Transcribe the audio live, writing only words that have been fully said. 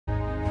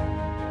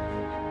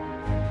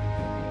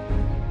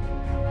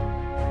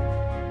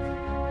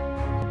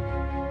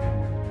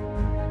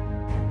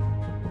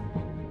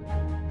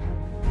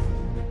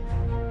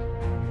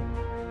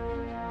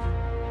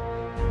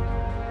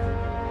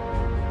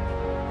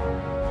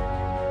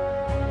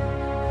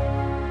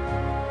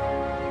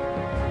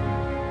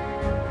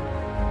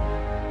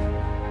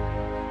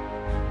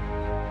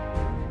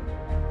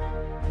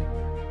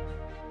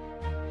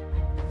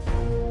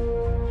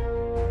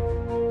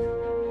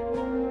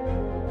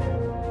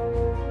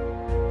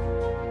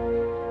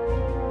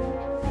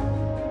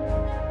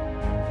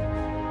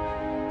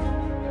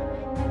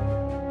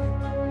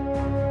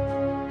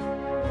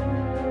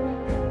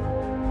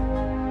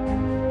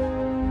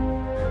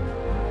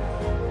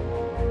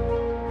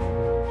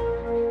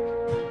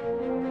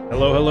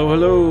Hello, hello,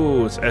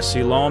 hello. It's SC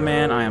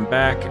Lawman. I am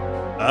back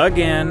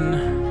again.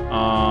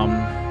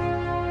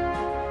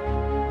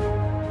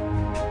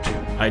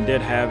 I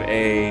did have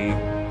a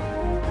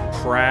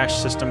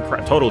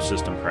total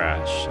system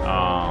crash.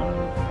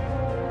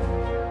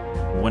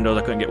 Windows,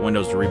 I couldn't get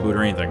Windows to reboot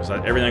or anything. So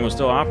everything was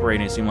still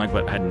operating, it seemed like,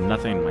 but I had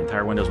nothing. My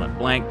entire Windows went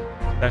blank,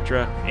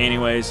 etc.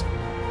 Anyways,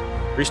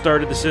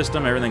 restarted the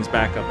system. Everything's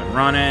back up and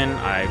running.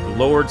 I've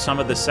lowered some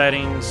of the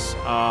settings.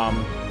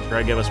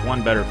 Try to give us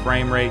better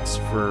frame rates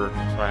so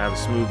I have a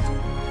smooth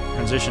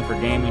transition for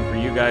gaming for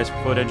you guys for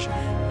footage,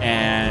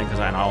 and because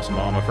I also know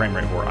I'm a frame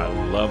rate whore. I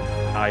love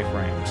high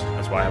frames.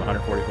 That's why I have a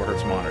 144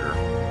 hertz monitor,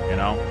 you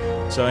know.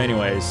 So,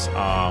 anyways,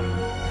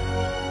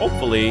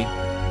 hopefully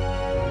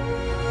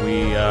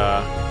we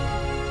had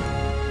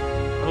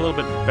a little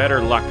bit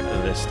better luck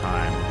this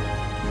time.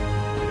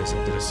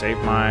 Did it save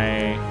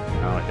my?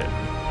 No, it didn't.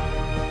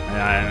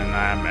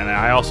 And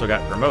I also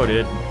got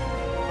promoted,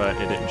 but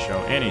it didn't show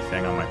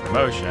anything on my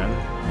promotion.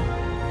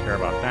 Don't care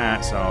about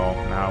that, so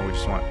now we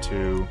just want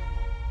to...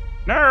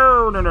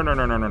 No,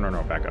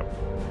 back up.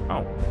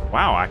 Oh,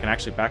 wow, I can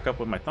actually back up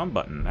with my thumb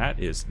button. That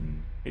is a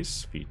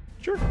nice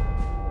feature.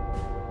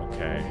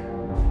 Okay.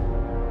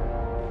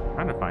 I'm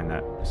trying to find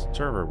that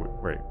server.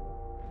 Wait.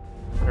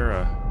 Is there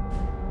a...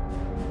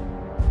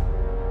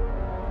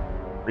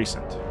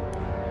 Recent.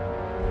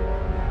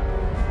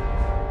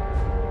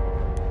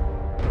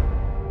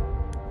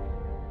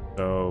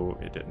 So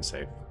it didn't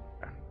save.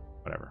 Okay,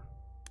 whatever.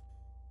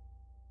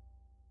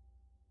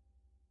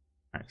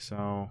 Alright,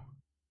 so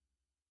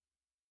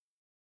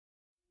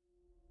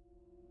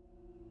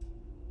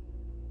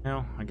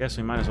well, I guess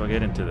we might as well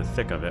get into the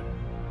thick of it.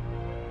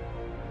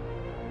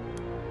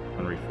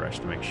 And refresh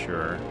to make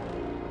sure.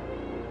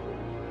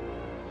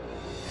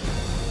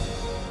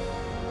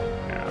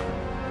 Yeah.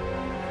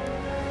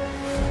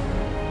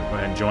 Go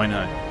ahead and join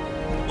a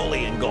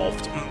fully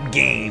engulfed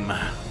game.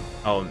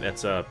 Oh,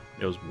 it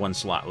was one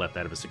slot left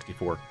out of a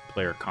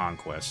 64-player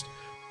conquest.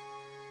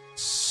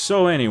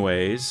 So,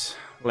 anyways,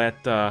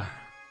 let's the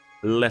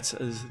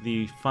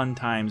fun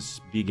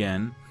times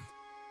begin.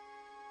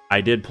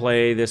 I did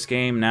play this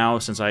game now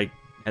since I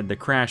had the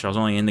crash. I was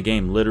only in the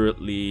game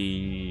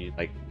literally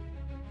like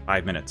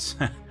 5 minutes,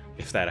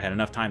 if that. I had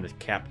enough time to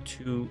cap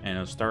 2, and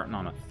I was starting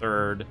on a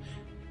 3rd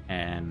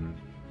and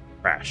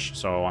crash.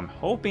 So I'm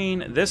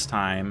hoping this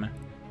time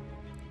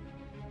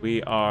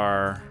we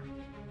are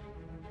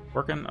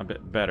working a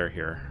bit better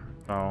here.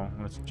 So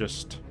let's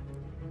just...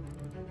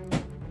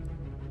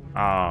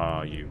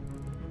 Oh, you.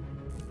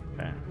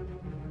 Okay.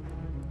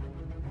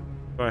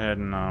 Go ahead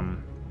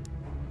and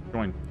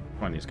join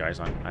these guys.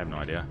 I have no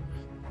idea.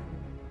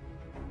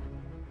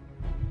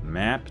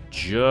 Map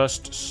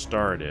just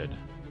started.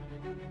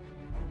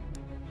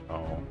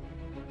 Oh.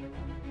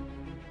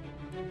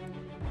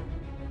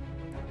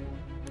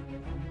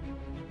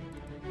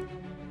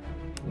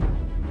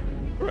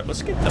 Alright,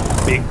 let's get the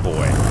big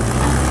boy.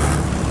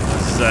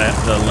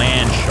 The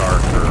land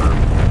shark, or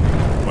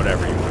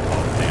whatever you want to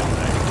call the damn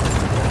thing.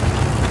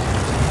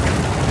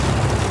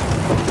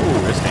 Ooh,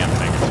 this damn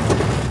thing is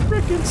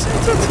freaking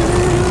sensitive.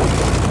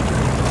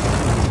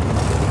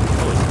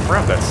 Holy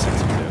crap, that's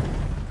sensitive.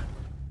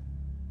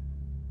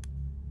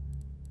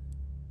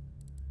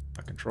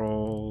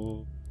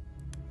 Control.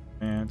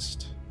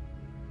 Advanced.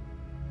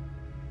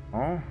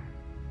 Oh.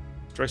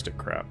 Joystick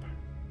crap.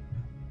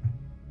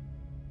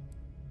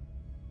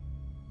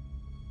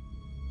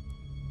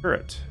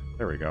 Turret.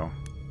 There we go.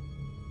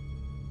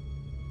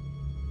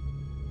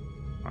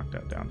 Knock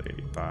that down to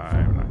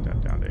 85. Knock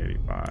that down to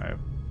 85.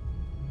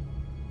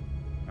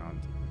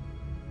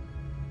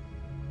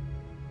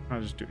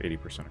 I'll just do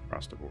 80%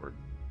 across the board.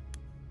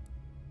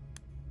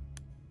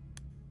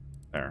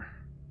 There.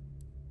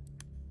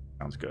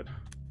 Sounds good.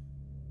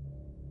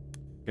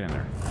 Get in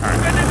there. Alright.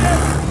 I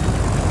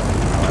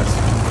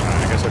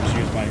guess I'll just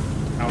use my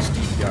mouse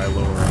DPI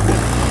lower.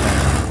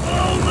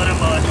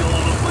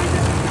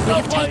 We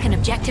have taken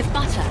objective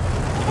butter.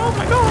 Oh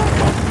my god!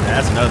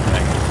 That's another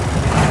thing.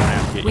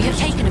 We have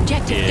taken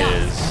objective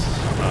duff.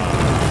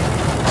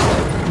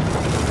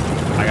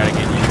 I gotta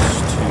get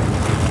used to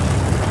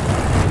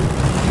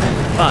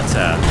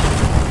butter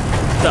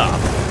duff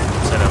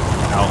instead of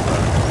alpha,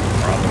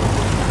 bravo,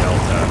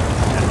 delta.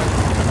 And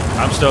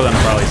I'm still gonna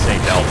probably say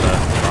delta,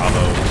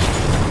 bravo,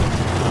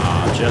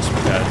 just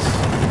because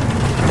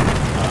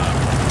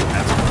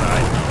that's what I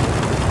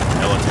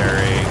know.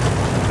 Military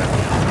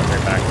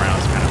background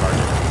is kind of hard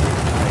to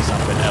say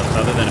something else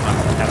other than if I'm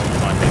having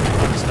fun making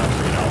fun stuff,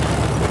 you know.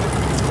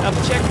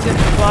 Objective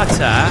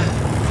butter. Of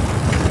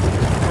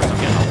course, I'm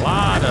getting a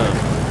lot of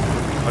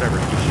whatever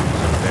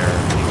issues up there.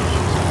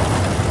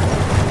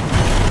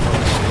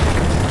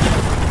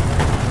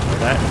 Well,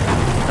 that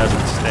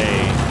doesn't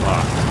stay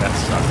locked. That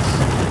sucks.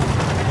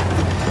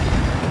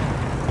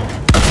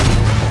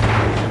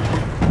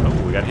 Oh,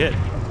 we got hit.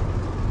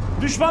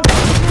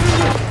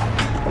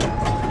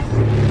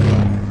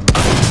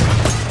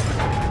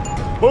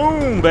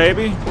 Boom,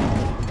 baby!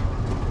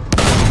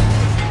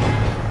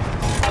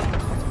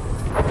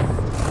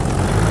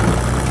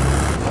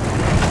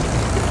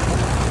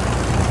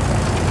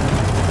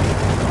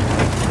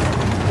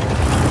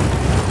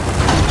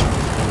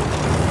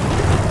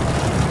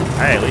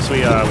 we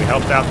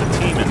helped out the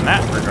team in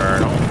that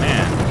regard. Oh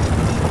man,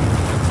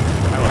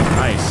 that was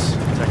nice.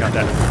 So I got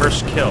that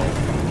first kill,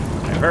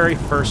 my very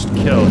first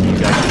kill. You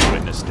guys just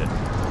witnessed it.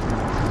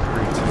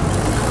 Great.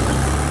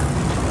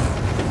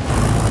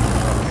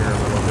 Up here a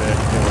little bit.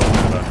 Get a little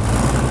bit of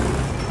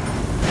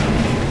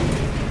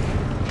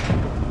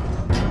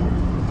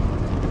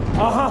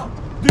a... Aha!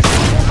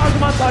 Düşman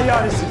argüman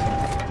tayyaresi.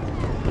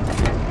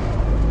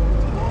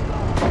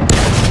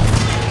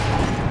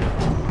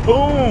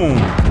 Boom! I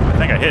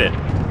think I hit it.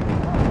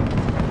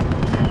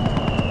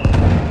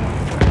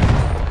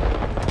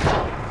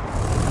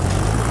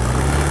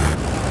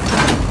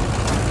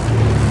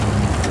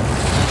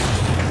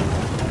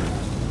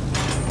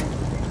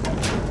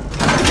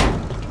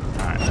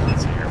 Alright,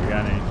 let's see here. We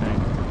got anything?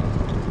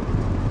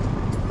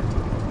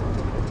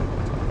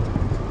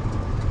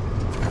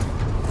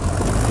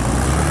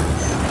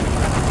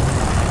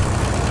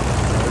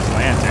 This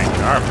land tank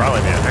would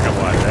probably be a heck of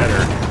a lot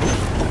better.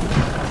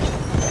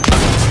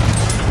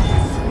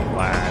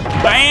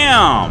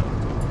 Bam!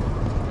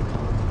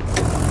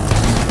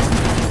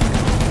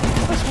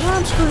 That's what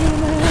I'm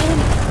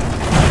screaming.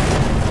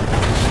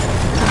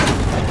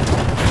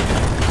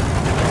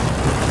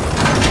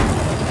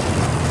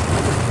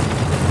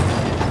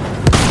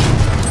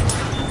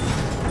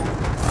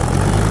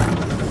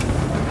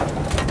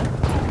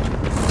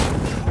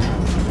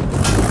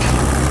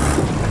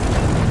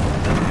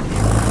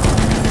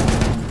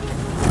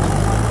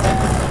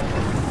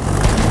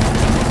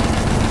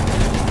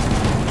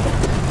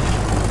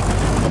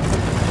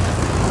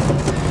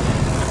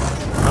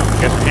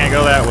 Guess we can't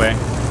go that way.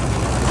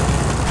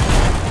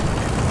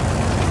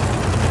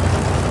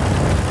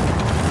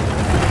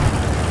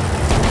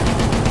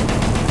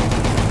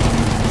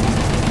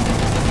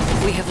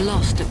 We have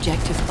lost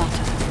objective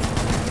butter.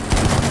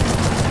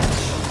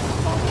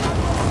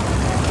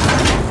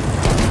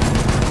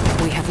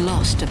 We have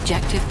lost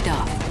objective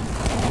duff.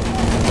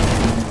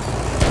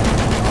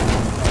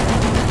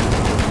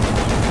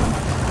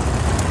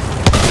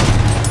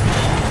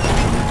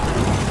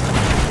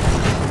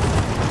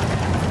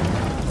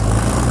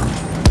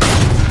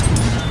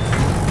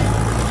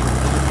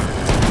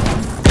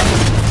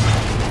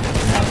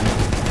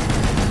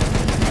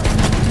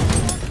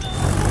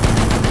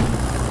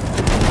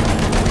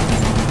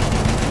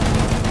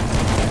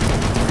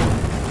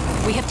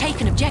 We have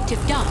taken objective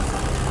duff.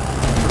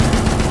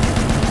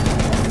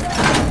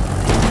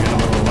 Get a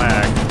little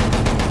lag.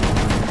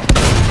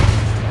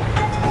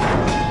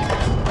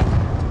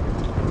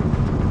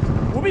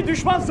 Bu bir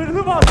düşman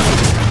zırhı var.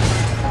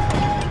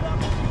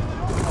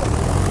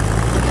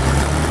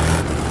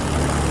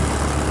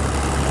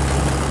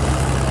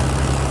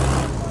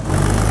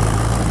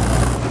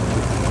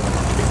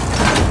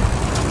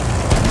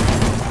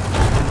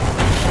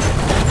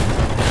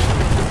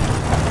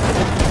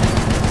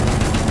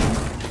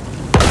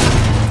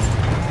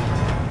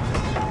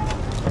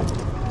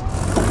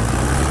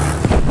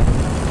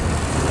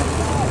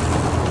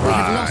 We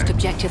have lost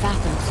objective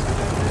apples.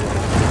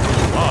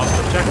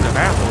 Lost objective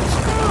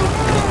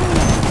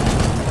apples.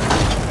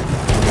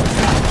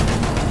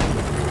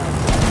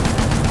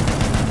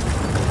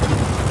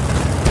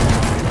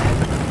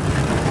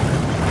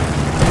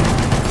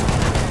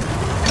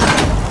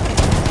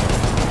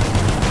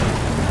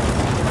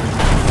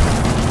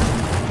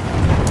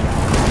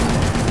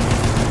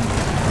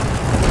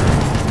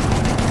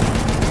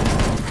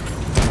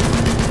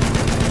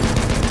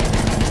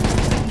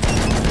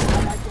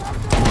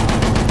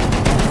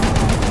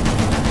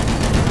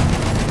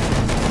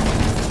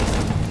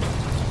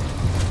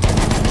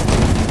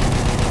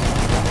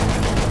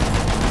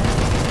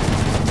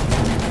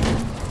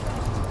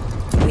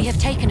 We have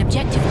taken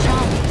objective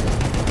Charlie.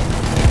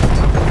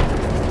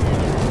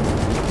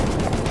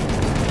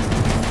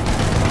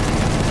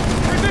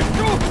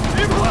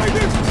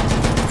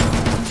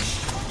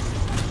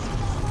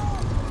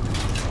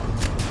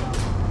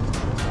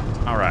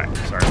 All right,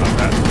 sorry about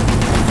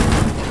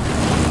that.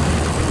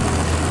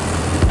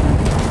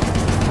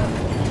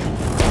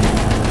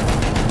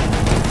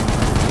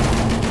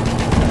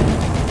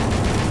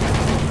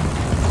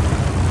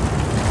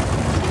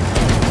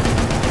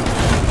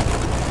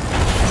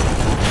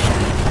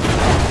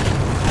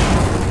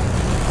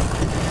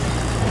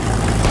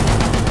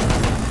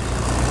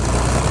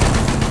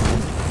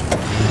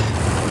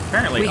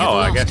 Apparently, We have I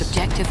lost guess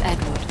objective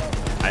Edward.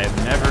 I have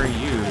never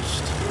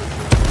used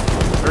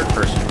third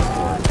person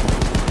before.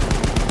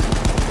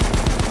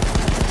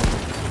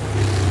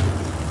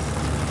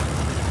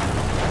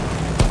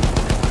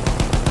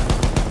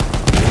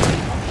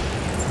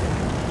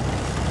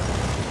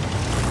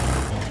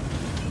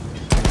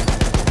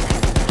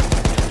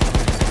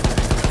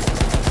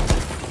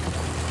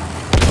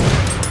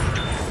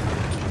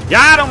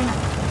 Got him!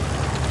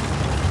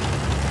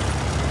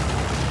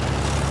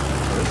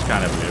 This is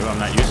kind of new. I'm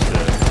not used to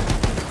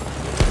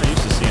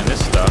seeing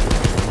this stuff.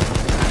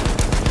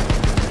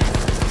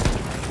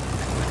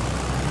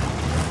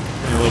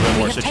 Need a little bit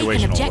more We have taken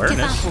situational objective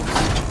awareness.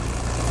 apples.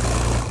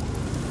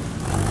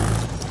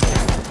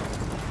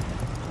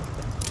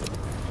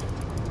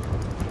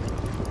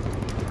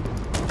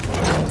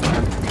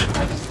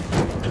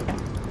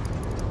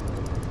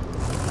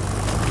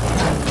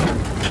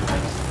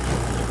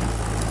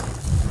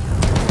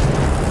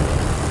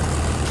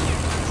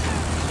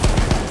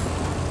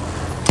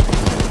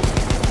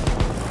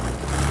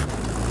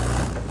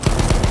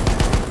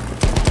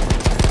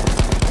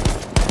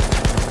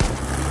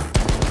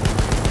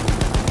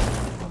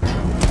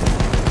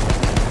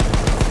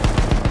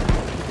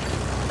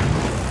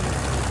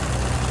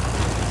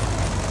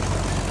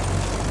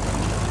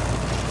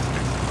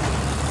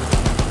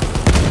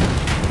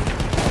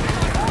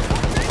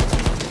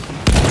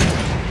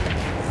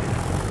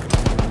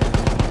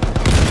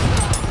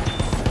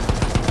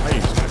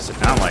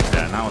 sound like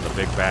that. Not with a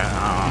big bat.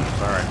 Oh, I'm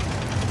sorry.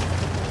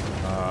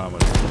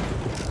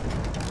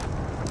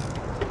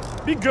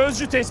 Bir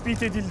gözcü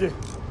tespit edildi.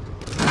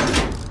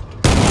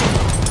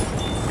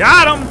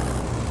 Got him!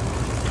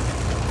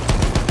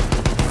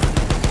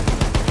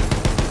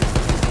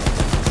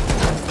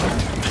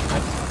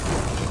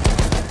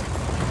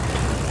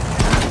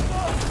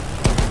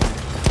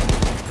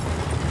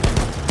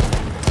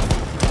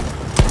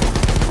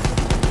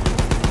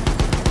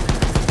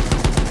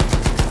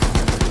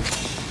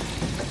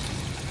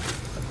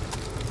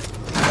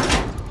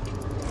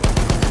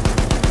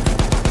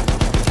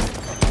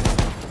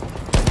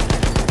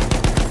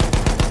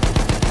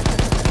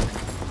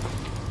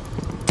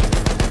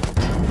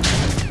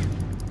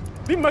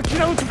 Bir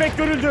makinalı tüfek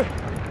görüldü.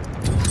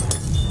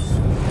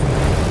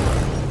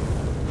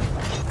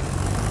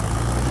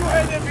 Şu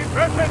hedefi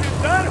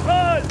fethedin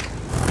derhal.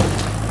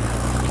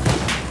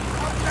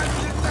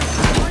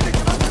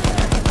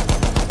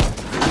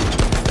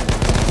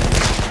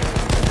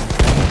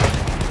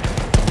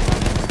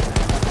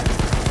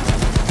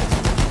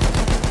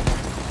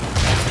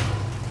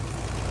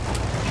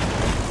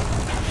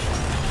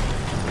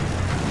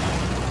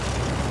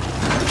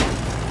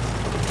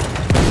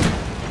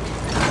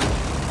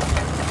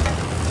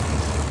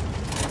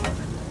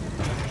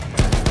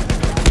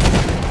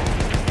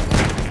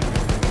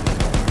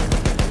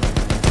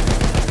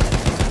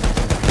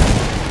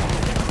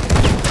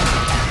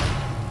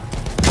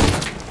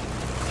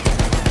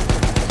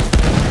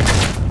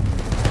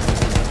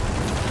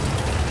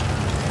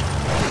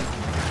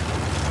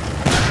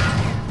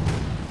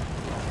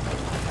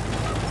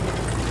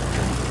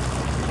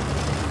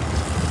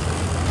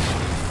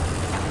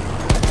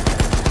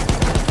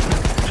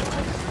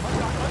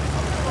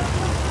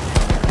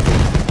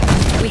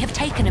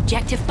 Taken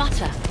objective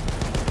butter.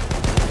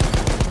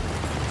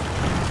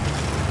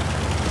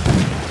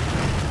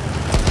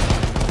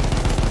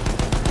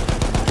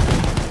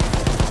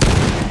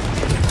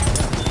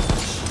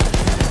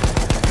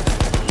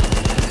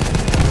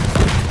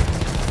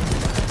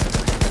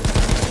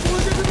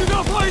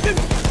 Müdafaa edin!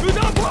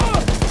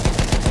 Müdafaa!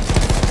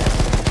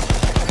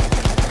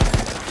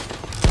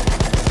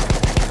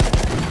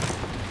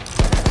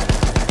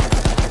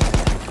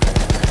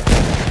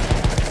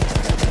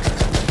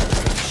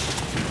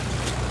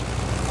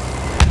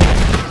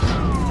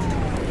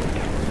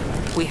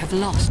 We have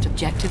lost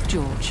objective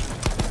George.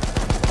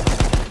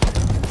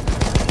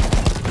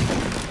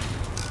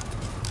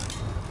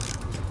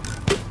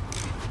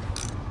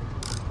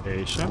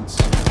 Patience.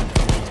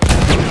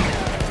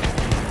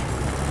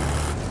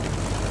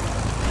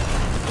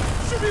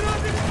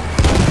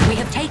 We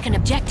have taken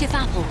objective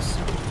apples.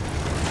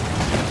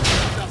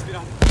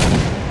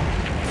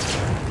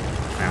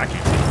 Man, I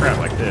can't do crap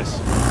like this.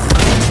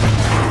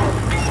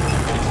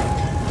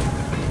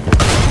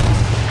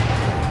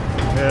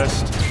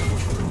 Missed.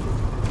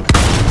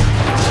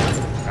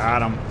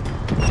 Got him.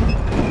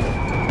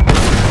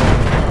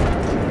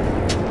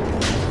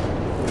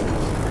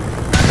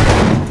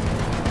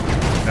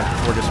 That's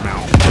before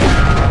dismount.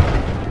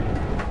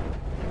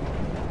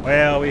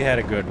 Well, we had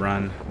a good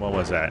run. What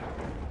was that?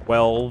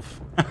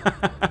 12.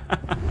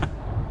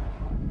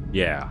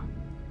 Yeah.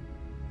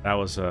 That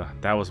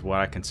was what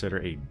I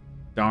consider a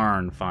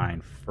darn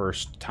fine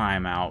first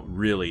time out,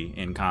 really,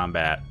 in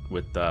combat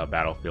with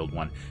Battlefield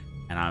 1,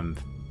 and I'm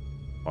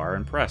far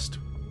impressed.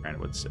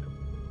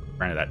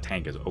 Granted, that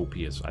tank is OP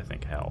as I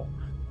think hell,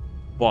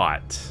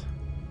 but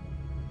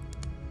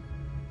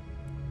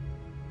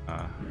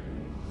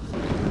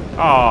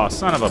oh,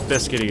 son of a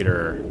biscuit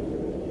eater!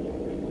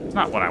 It's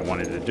not what I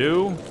wanted to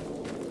do.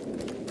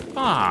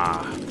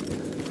 Ah,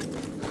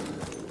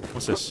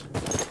 what's this?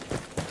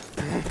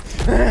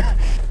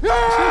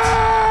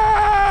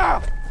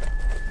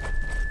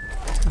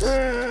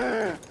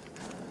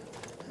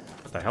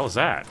 What the hell is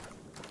that?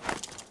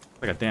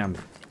 Like a damn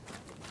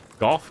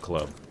golf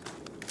club.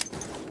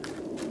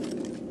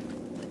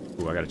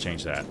 Ooh, I gotta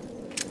change that.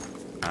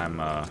 I'm,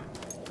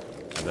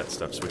 have that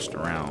stuff switched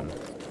around.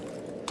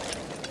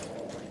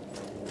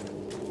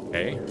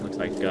 Okay, looks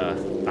like,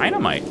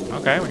 dynamite.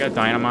 Okay, we got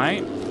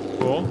dynamite.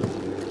 Cool.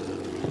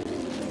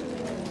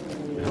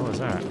 What the hell is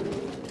that?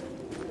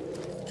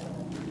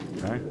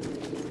 Okay.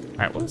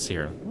 Alright, well, let's see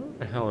here. Where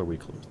the hell are we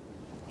close?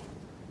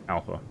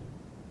 Alpha.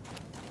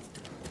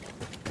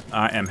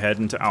 I am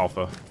heading to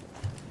Alpha.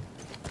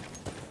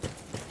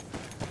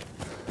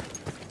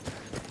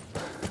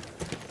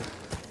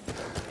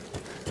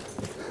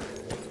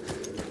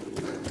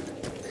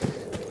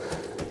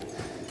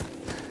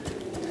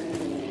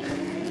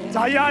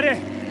 Tayyare,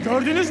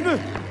 gördünüz mü?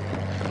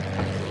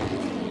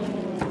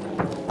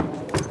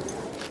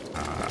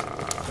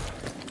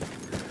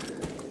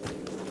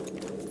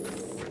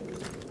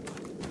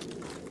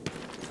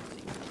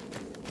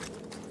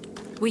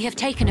 We have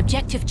taken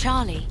objective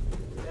Charlie.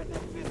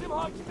 Bizim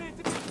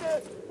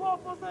hakimiyetimizde.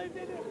 Muhafaza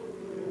edelim.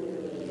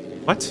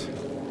 What?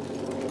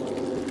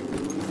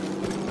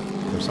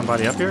 There's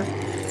somebody up here?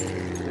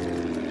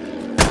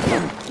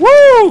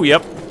 Woo!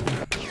 Yep.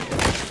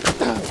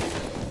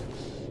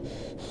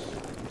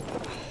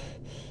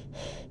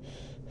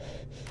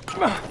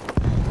 Oh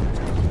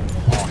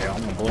hell,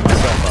 I'm gonna blow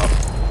myself up.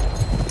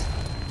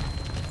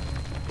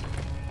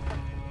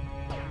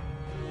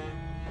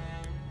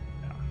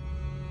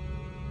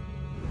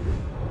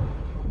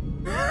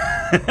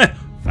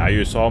 Now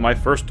you saw my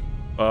first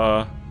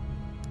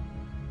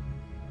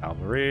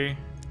cavalry.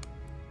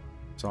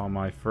 Saw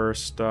my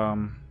first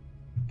what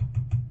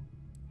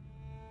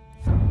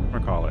do I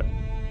call it?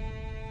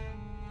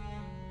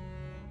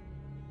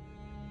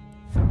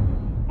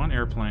 One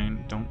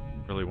airplane. Don't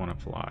really want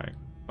to fly.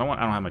 I don't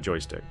have my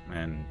joystick,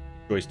 and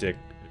joystick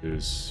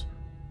is,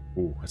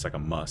 ooh, it's like a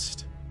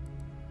must.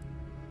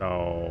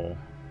 So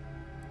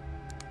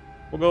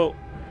we'll go.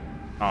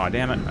 Oh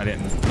damn it! I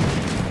didn't.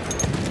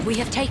 We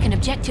have taken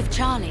objective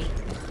Charlie.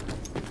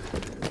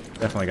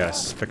 Definitely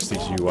gotta fix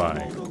these UI.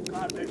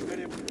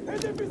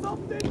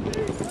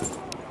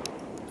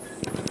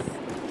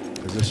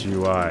 Because this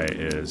UI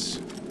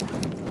is.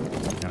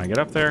 Can I get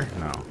up there?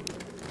 No.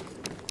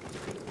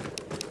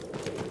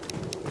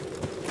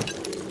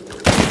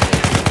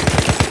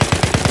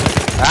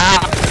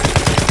 Ah!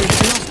 We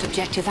have lost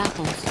objective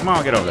apples. Come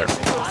on, get over there.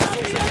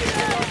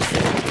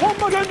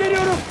 Bomba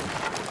gönderiyorum.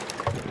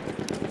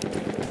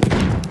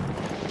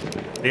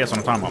 See, that's what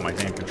I'm talking about. My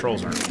damn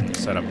controls aren't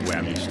set up the way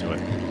I'm used to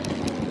it.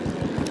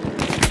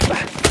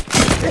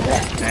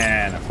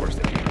 And of course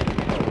they do.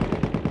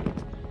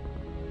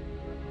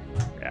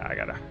 Yeah, I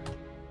gotta.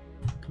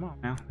 Come on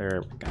now.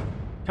 There we go.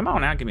 Come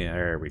on now, give me.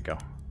 There we go.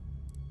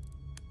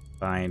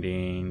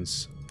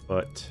 Bindings,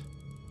 foot.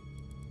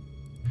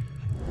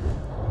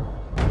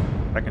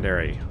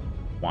 Secondary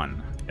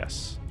 1.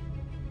 Yes.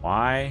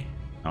 Why?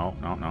 No,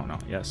 no, no, no.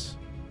 Yes.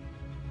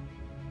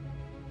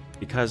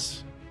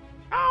 Because.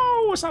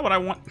 Oh, it's not what I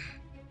want.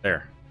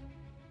 There.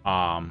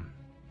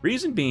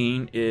 Reason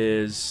being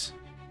is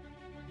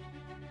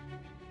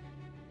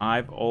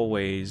I've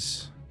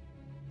always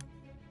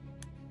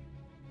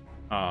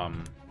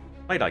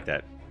played like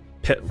that.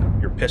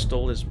 Your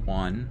pistol is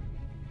 1,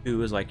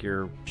 2 is like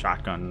your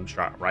shotgun,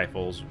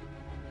 rifles,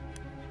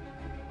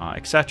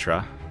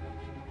 etc.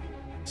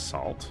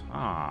 Assault.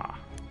 Ah.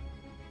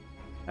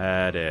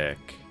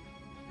 Medic.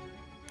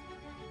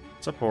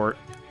 Support.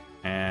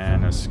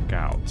 And a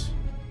scout.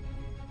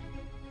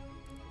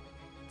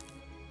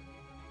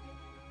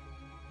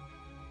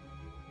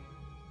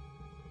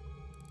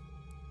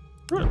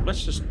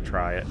 Let's just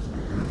try it.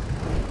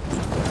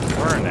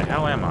 Where in the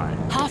hell am I?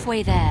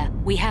 Halfway there,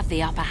 we have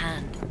the upper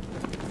hand.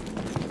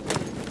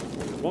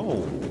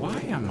 Whoa, why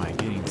am I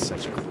getting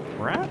such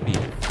crappy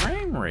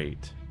frame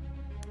rate?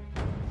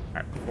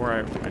 Alright, before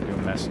I do a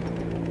mess.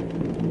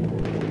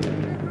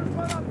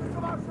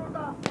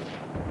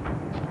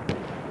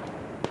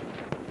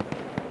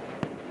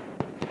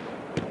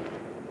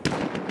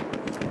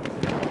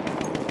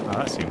 Oh,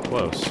 that seemed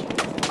close.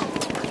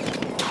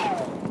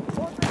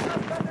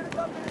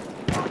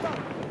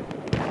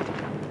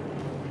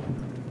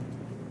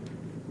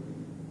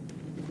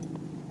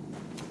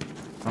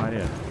 No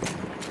idea.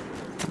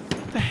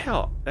 What the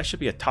hell? That should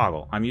be a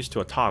toggle. I'm used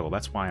to a toggle.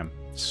 That's why I'm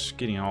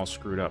getting all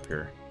screwed up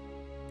here.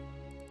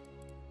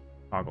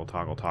 Toggle,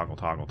 toggle, toggle,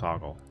 toggle,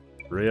 toggle.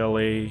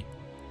 Really?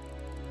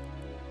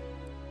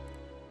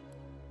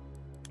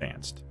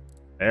 Advanced.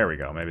 There we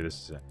go. Maybe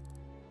this is it.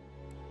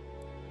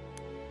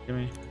 Give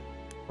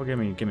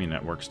me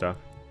network stuff.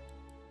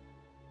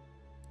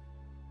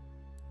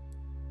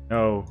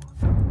 No.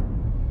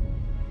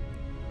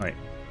 Wait.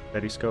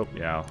 Steady scope?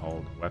 Yeah, I'll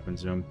hold. Weapon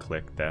zoom,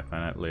 click,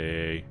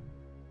 definitely.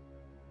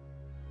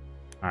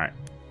 Alright.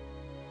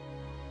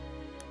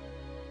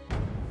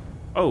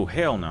 Oh,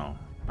 hell no.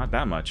 Not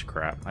that much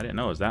crap. I didn't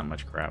know it was that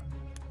much crap.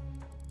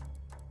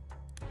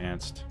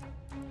 Advanced.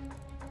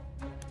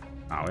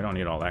 Oh, we don't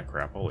need all that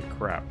crap. Holy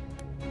crap.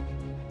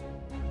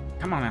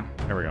 Come on now.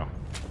 There we go.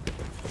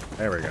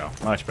 There we go.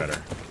 Much better.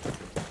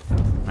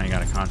 Now you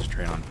gotta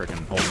concentrate on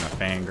freaking holding a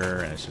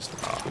finger, and it's just...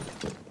 Oh.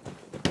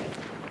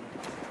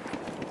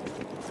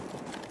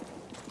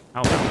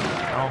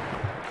 Oh,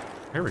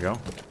 here we go.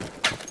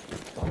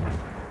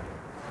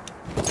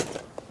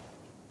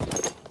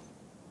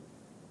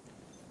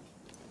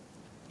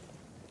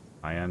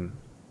 Iron.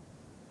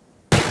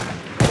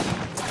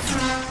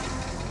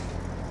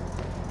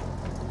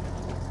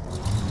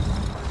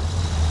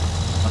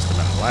 Must have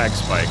been a lag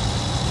spike.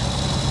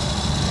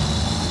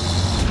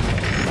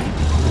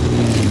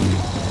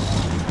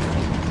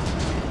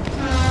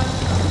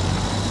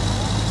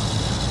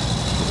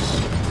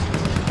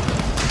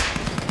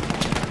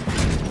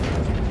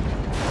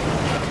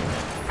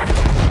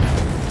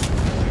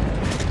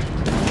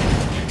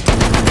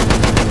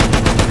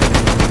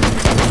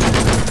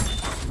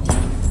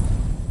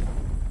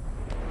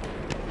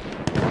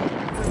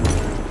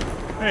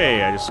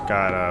 Hey, I just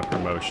got a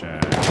promotion.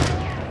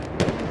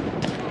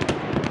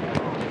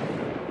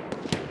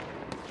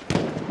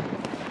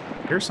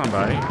 Here's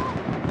somebody.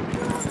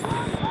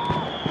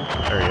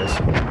 There he is.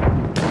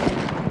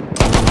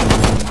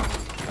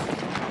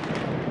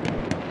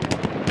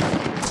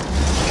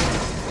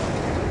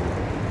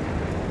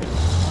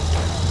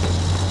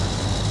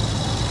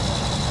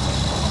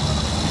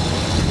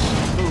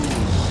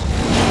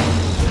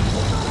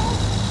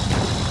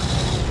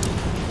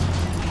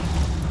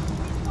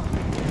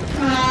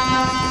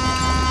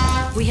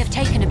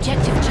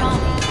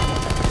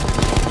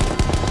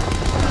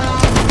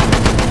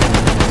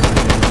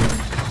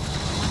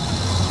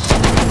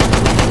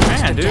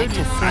 that, dude?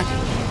 Objective Freddy.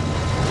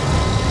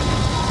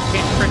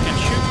 Can't frickin'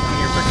 shoot when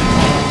you're frickin'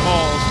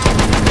 balls.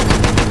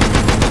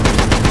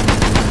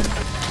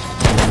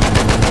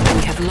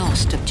 We have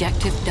lost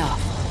objective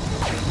Duff.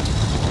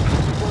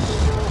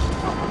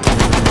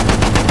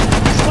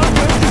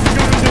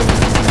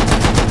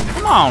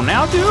 Come on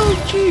now, dude.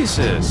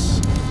 Jesus.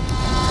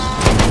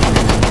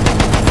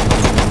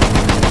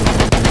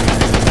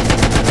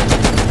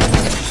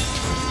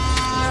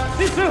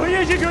 Bir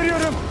sıhhiyeci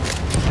görüyorum.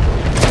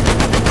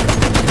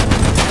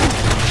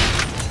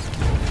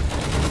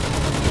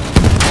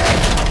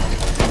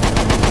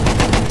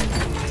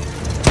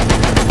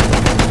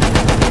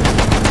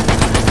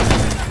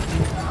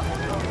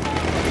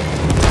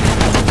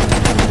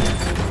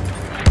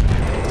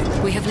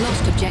 We have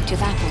lost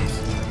objective apples.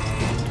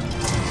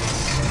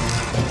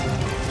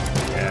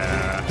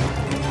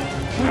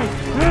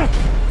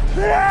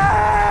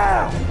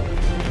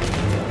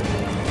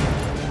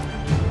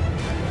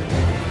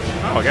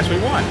 Oh, I guess we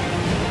won.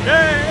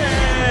 Yay!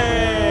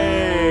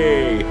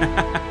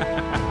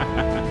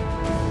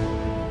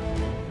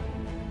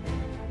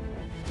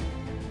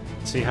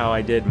 See how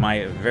I did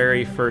my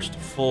very first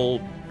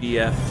full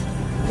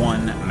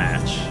BF1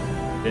 match.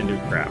 Didn't do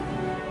crap.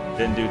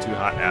 Didn't do too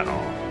hot at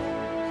all.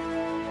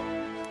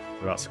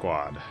 What about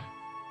squad?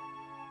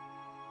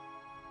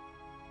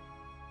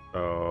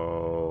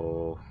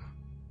 So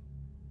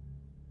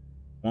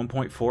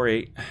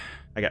 1.48.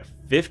 I got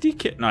 50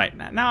 kit. No, I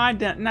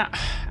didn't. Not.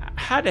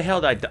 How the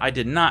hell did I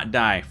did not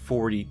die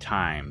 40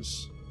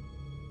 times?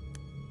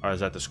 Or is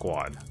that the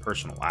squad?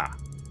 Personal.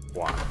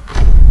 Squad.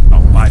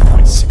 Oh,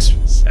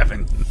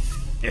 5.67.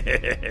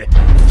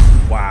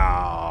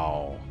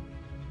 Wow.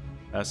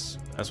 That's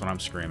what I'm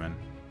screaming.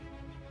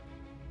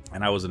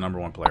 And I was the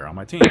 #1 player on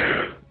my team.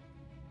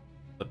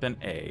 Flippin'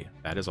 A.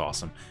 That is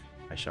awesome.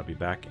 I shall be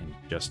back in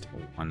just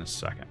 1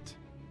 second.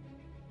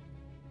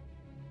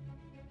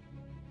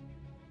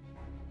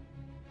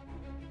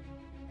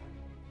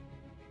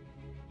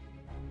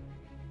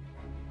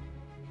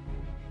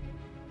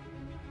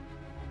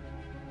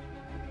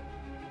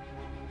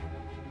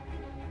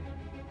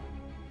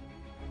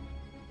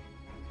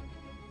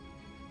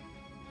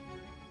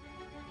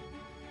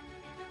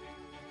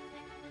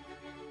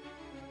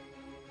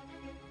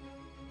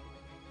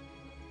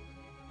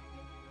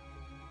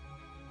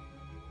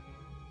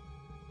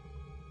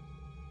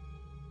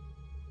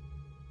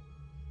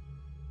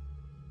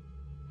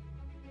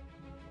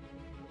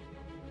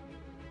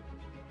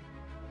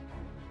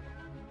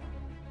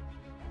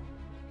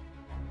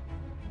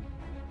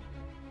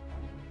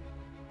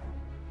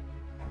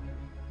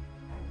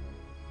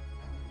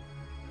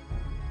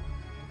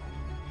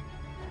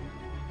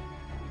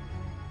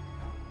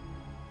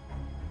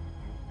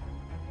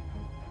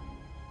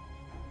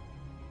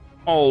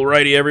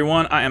 Alrighty,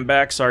 everyone, I am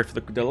back. Sorry for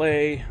the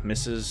delay.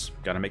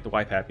 Gotta make the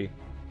wife happy.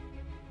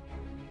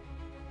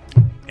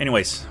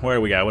 Anyways, what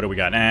do we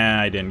got?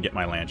 Nah, I didn't get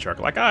my land shark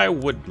like I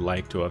would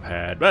like to have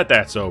had, but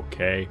that's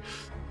okay.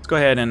 Let's go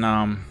ahead and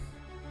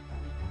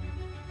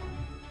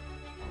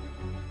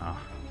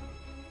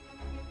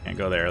can't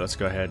go there. Let's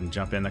go ahead and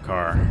jump in the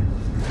car.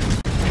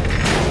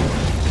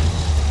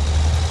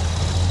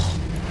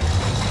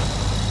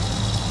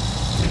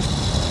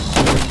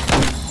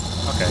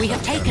 Okay, We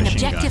have taken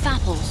objective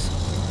apples.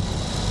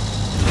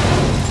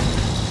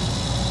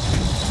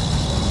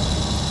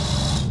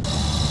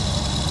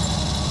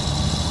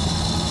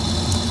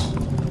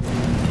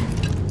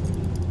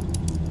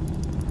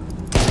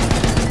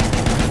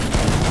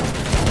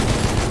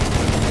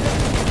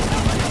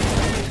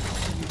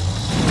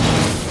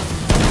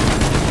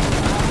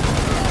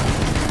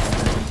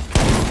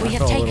 We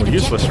have taken objective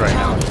Useless right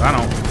now. Charlie. I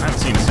haven't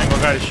seen a single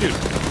guy to shoot.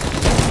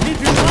 Bir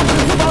düşman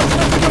hızlı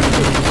altına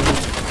görüldü.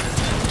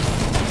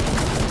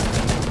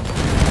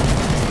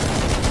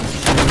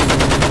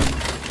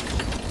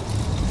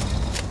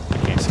 I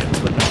can't see a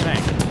flipping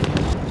thing.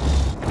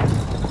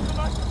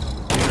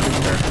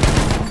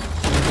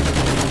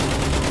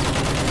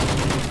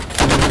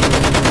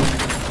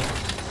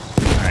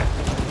 Alright.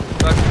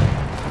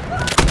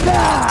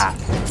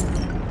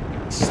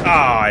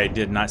 Oh, I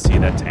did not see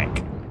that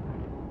tank.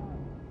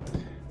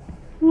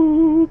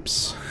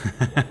 Whoops.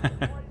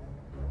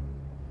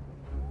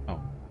 Oh,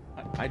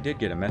 I did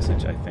get a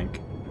message, I think.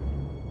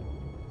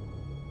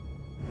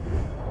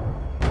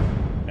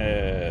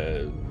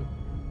 Ew.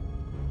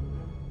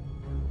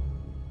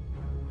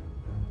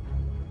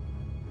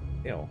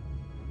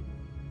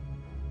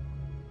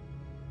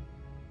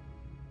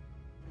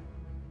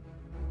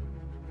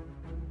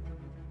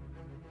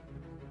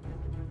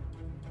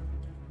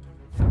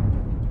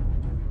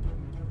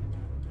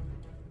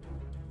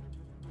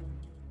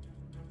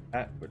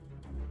 That would...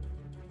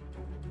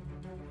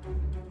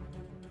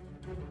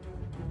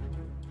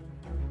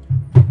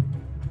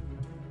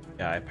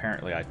 Yeah,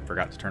 apparently I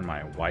forgot to turn my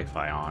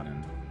Wi-Fi on,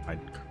 and my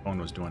phone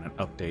was doing an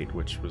update,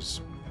 which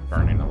was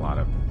burning a lot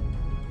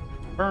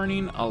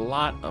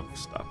of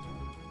stuff.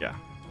 Yeah,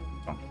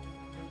 so,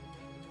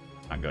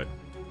 not good.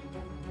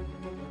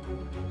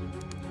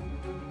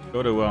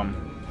 Go to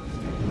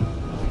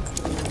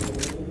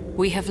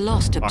We have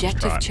lost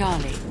objective Foxtrot.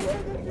 Charlie.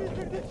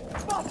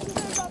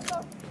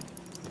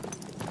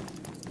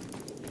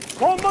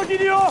 Bomba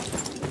gidiyor.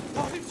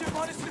 Tahrip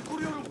cephanesini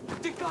kuruyorum.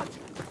 Dikkat!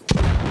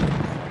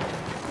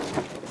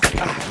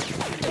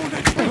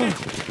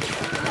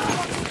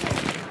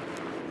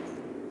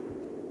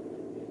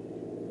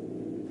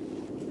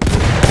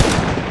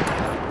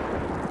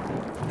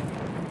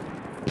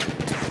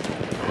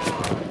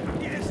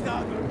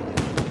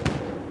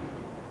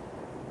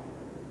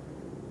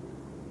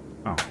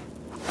 Oh,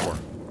 4.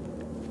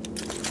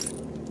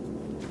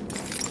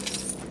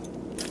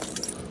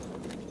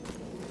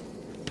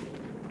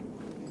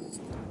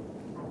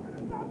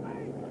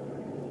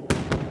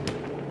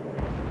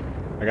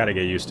 I gotta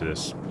get used to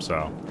this,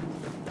 so.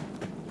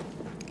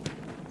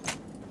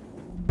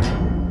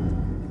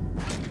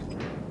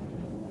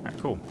 Alright,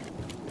 cool.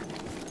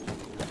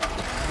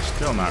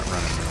 Still not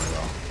running really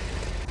well.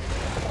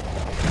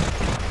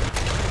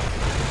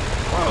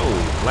 Whoa!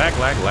 Lag,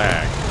 lag,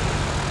 lag.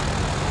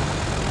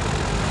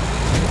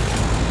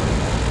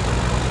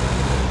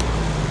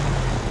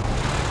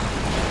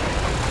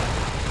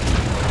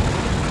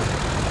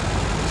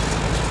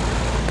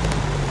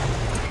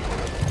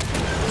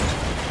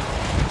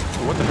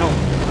 What the hell?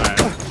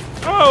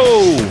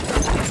 Oh!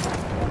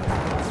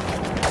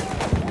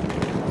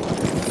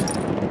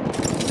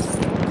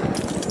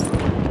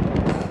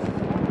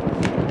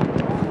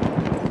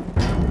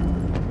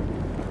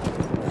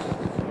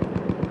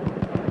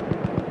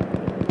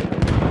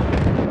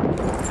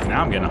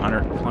 Now I'm getting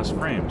 100 plus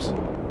frames.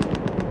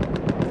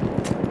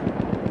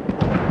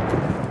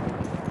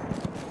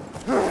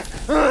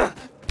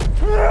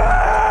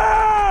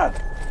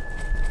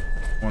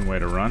 One way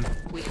to run.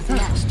 We have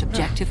lost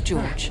objective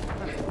George.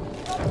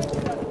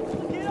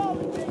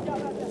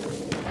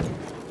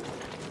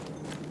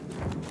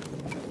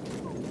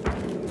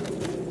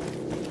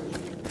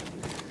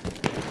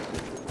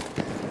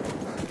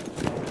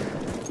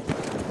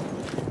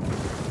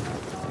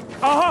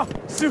 Aha!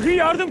 Sıhhi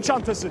yardım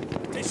çantası.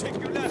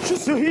 Teşekkürler. Şu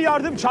sıhhi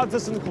yardım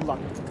çantasını kullan.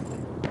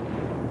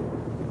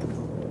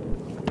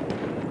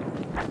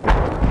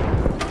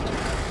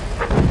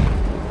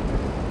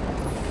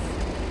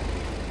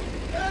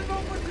 El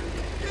bombası!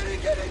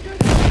 Geri geri geri!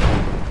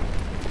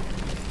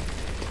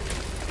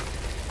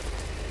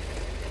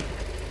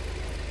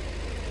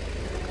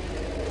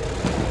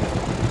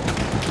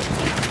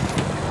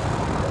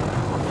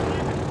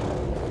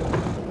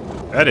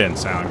 That didn't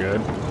sound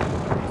good.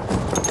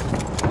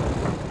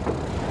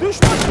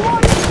 Düşman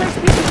duvar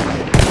tespit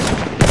edildi.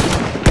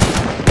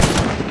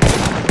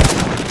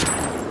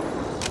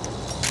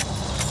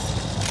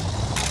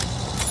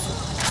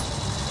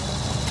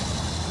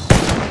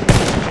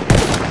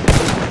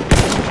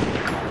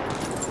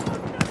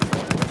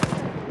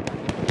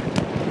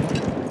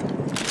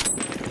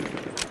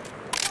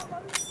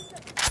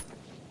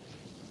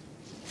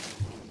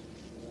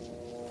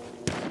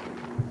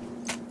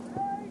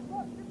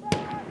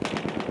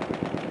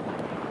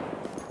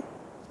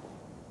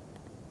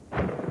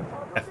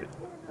 F it.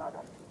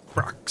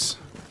 Rocks.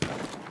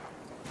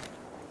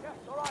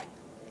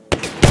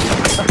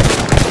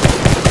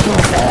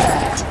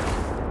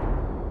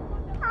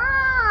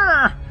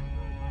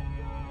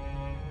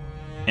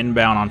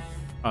 Inbound on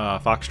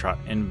Foxtrot.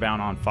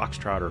 Inbound on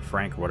Foxtrot or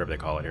Frank or whatever they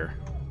call it here.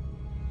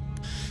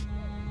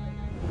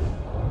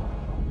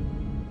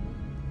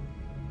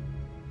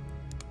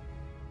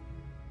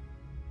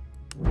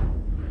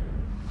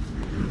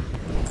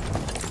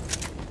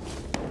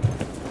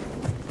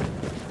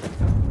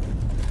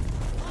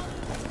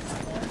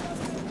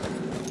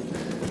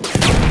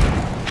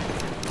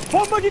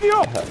 Bomba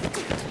gidiyor.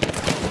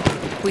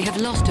 We have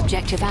lost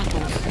objective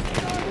apples.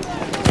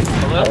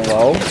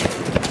 Hello?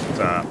 What's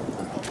up?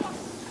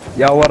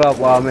 Yo, what up,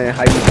 wild man?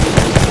 How you doing?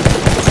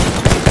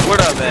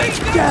 What up, man?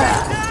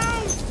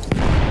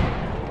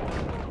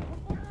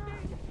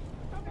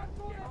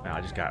 Man,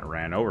 I just got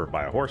ran over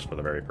by a horse for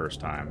the very first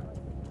time.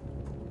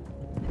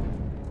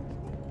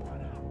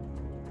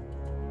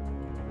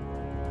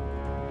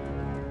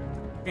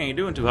 Ain't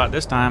doing too hot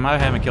this time. I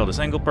haven't killed a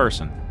single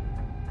person.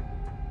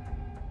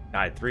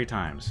 Died 3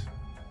 times.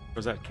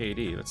 Where's that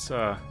KD? Let's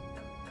try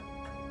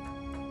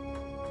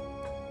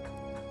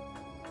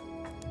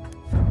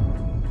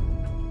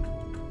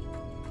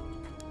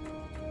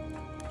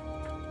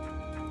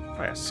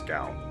a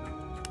scout.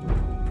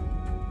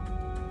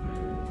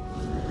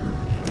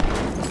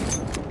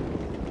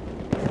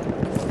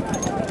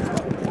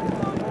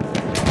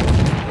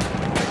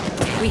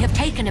 We have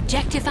taken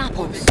objective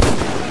apples.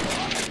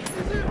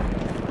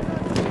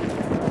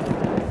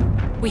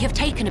 We have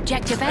taken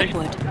objective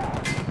Edward.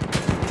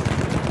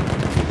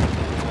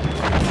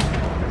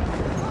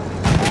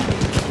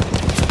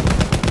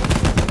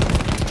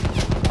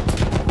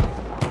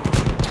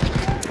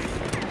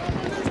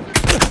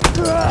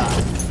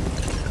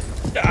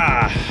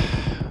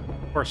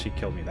 Of course he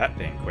killed me that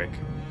dang quick.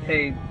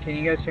 Hey, can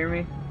you guys hear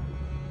me?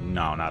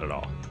 No, not at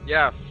all.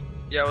 Yeah.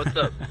 Yeah, what's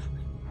up?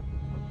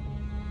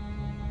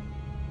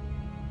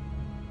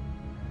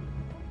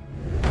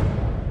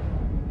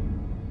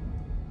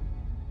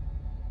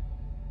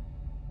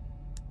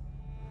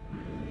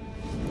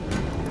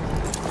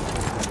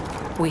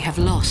 We have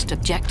lost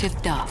objective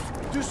Duff.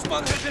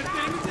 Düşman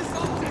hedeflerimizi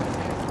saldırdı.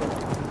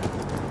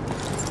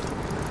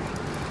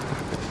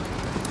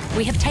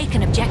 We have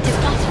taken objective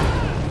Butter.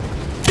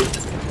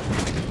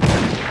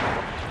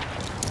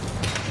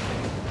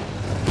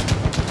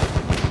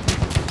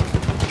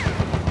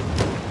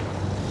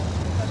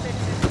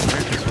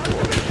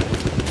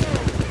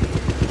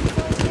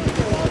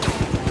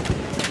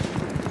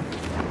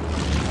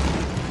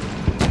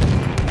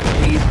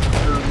 Lead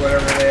or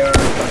whatever they are.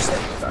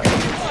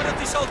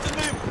 Ateş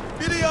altındayım.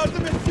 Biri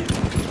yardım etsin.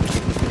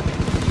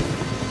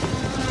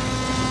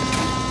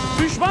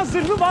 Düşman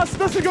zırhlı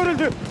vasıtası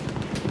görüldü.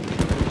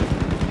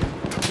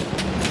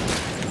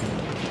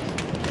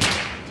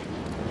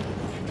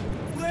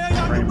 Buraya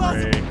yardım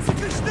lazım. Frame rate.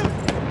 Sıkıştım.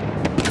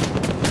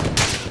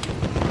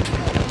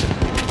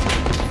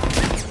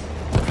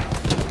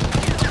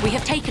 We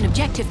have taken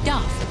objective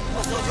Duff.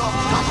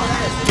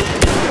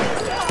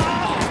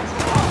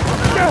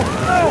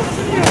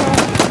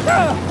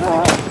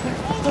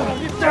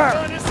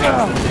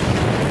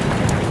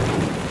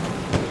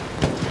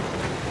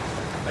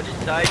 I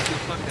just died to a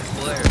fucking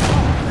flare.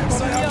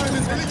 Bana yardım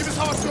edin. Deli gibi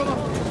savaşıyorlar.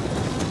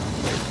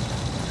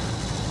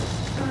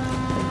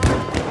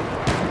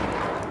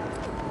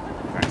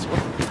 Alright, so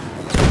what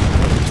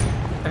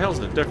the hell's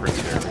the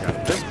difference here? We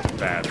got this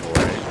bad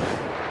boy,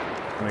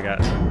 and we got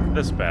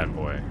this bad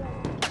boy.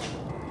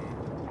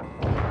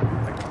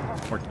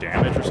 Like, more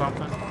damage or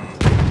something?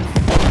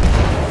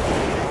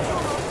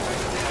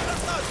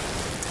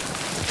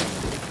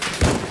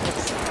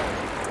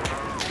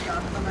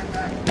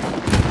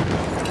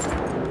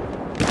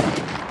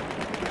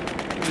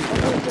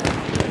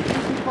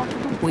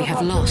 We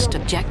have lost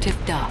objective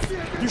Duff.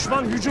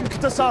 Düşman hücum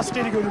kıtası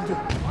askeri görüldü. You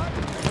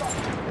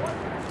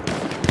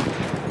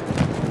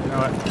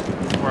know what?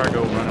 Before I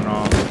go running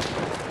off,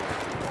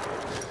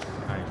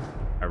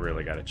 I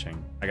really gotta change.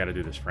 I gotta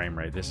do this frame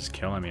rate. This is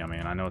killing me. I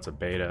mean, I know it's a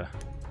beta.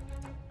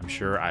 I'm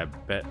sure. I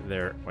bet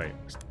they're. Wait,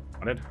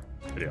 wanted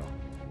video.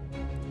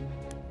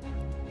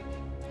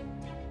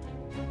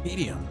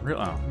 Medium. Real.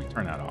 Oh, let me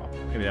turn that off.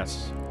 Maybe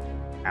that's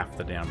half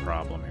the damn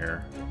problem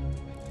here.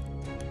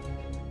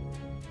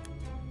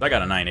 I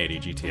got a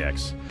 980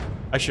 GTX.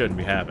 I shouldn't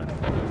be having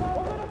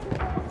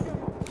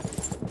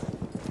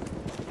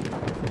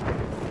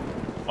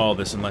all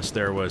this unless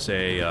there was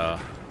a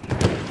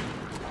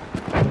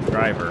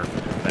driver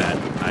that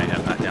I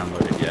have not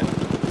downloaded yet,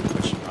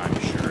 which I'm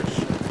sure is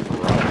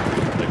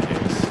probably the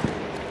case.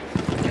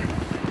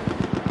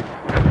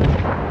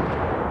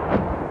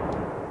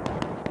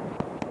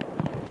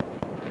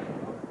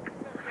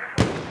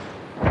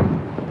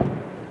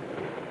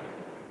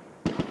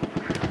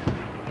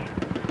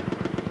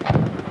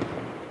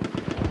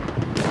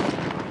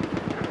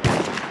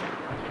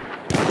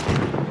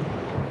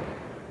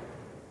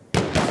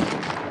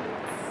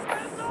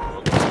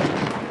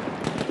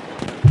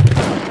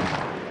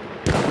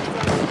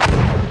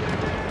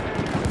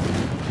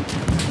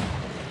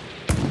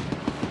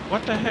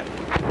 What the heck?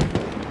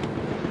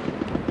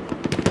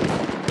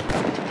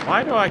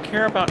 Why do I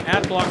care about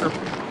ad blocker?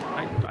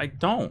 I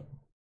don't.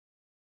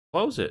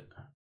 Close it.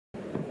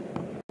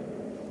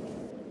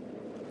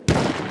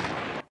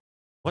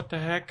 What the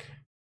heck?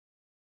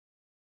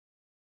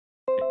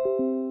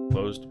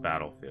 Closed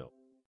battlefield.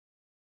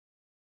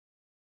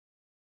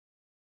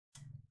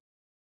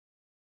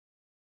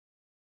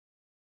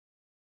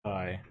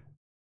 Hi.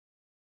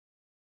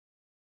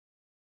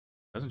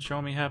 Doesn't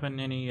show me having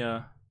any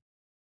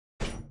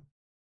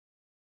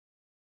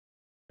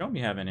show me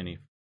having any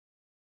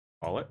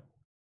call it.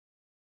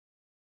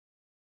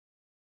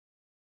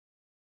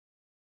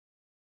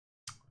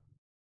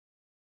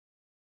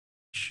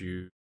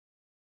 Shoot.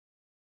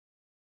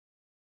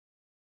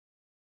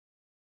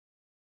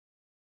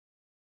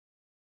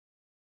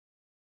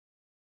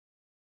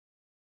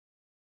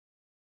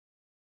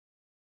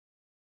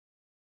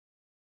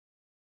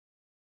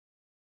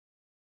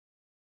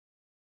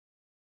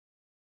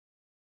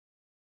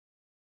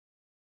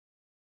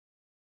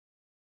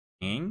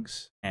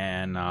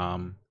 And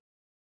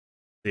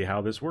see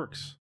how this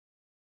works.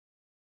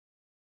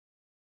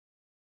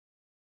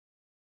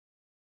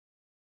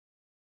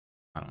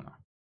 I don't know.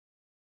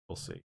 We'll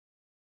see.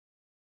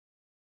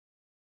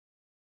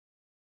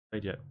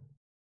 Played yet?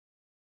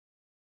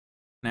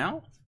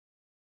 Now?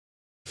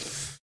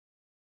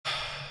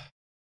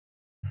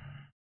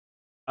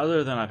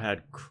 Other than I've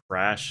had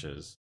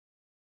crashes.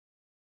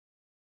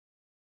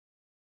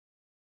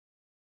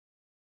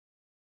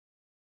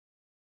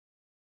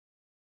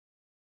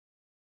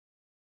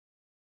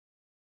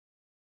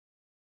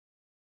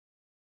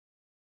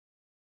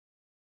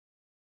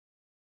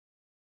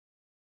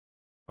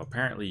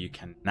 Apparently you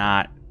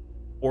cannot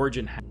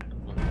Origin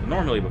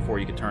normally before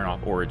you could turn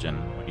off Origin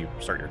when you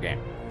start your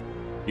game.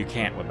 You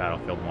can't with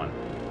Battlefield 1.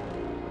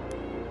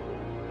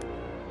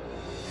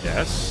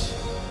 Yes.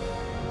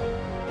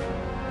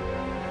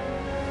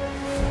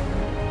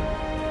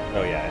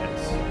 Oh yeah,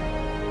 it's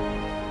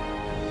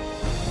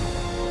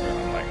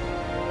I'm like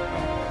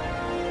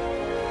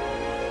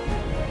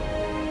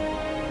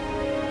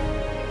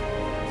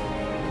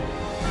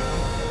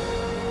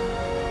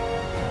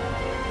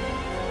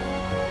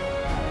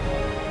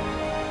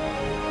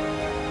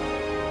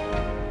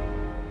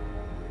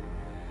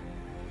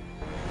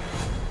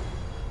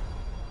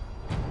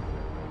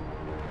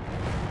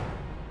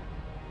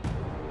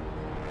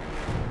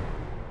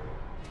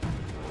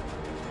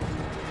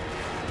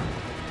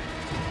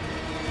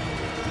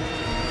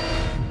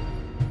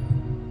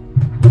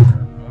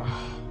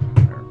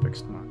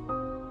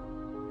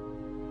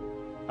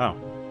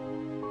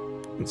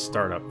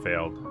Startup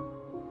failed.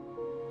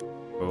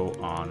 Go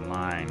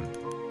online.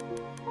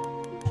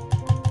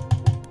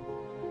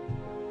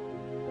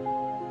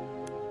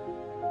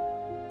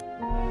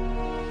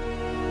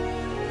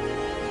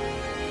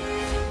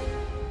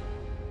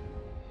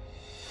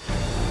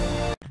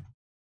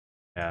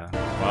 Yeah,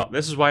 well,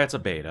 this is why it's a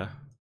beta.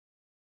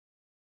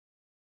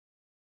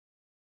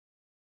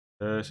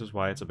 This is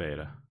why it's a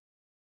beta.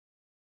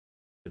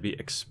 To be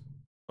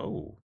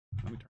oh,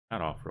 let me turn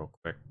that off real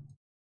quick.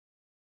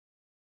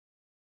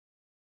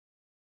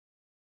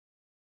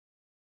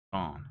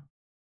 On.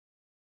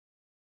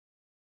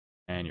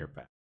 And you're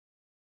back.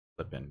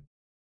 Flipping.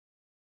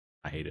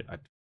 I hate it. I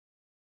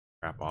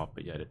crap off,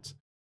 but yet it's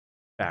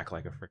back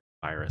like a freaking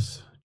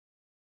virus.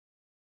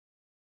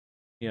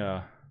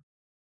 Yeah.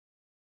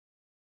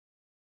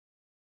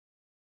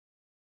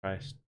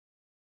 Christ.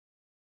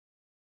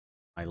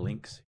 My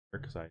links here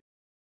because I.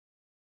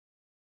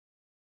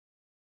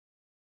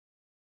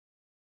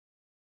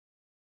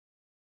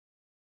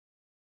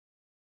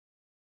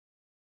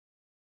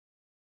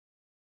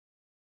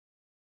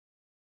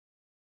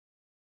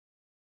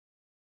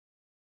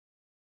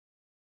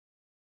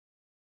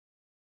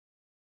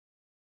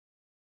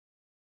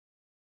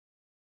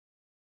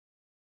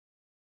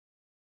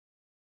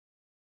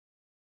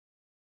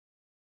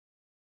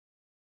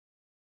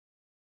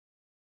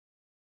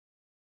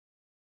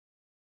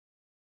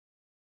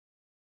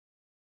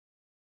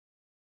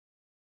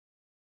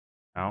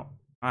 Out.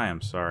 I am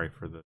sorry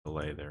for the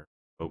delay there,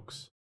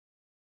 folks.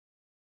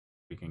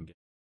 We can get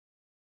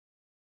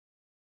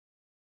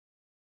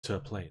to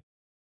play.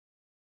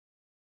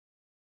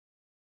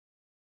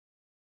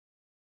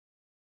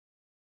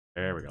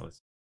 There we go.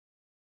 Let's.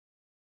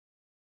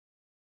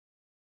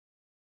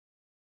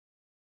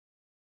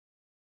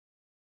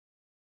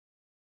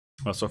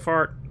 Well, so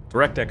far,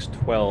 DirectX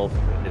 12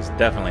 is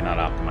definitely not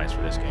optimized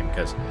for this game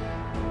because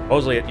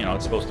supposedly,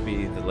 it's supposed to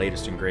be the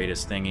latest and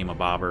greatest thingy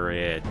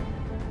mabobber.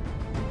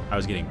 I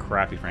was getting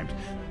crappy frames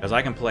because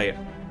I can play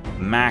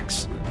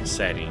max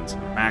settings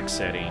on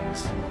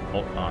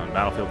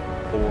Battlefield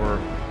 4,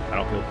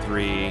 Battlefield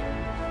 3,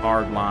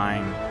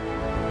 Hardline,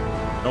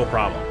 no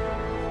problem.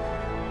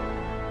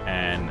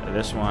 And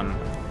this one,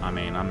 I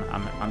mean,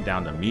 I'm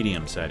down to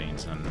medium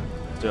settings and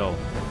still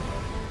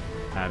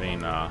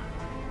having.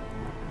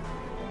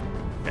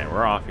 Okay,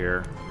 we're off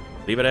here.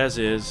 Leave it as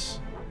is.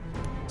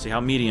 See how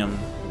medium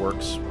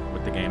works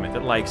with the game if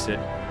it likes it.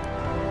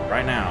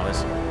 Right now,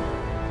 this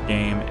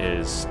game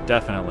is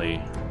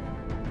definitely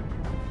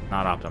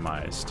not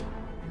optimized.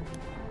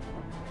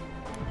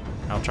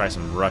 I'll try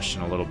some rush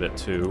in a little bit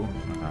too.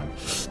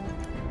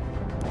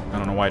 I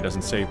don't know why it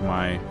doesn't save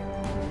my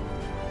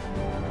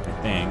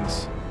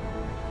things.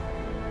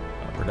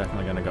 We're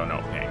definitely gonna go no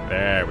ping.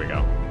 There we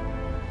go.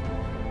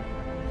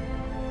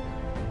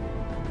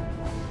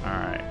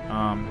 Alright,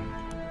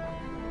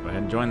 go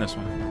ahead and join this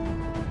one.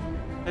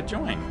 Hit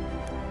join.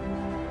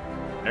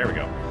 There we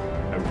go.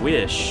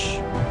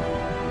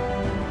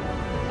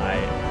 I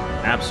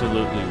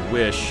absolutely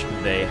wish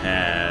they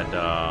had,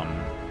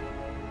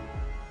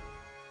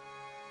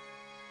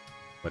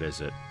 what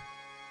is it?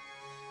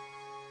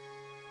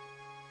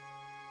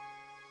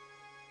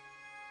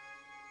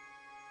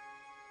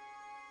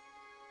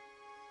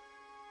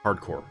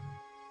 Hardcore.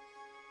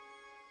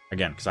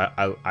 Again, because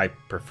I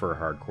prefer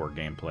hardcore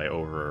gameplay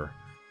over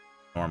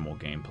normal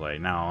gameplay.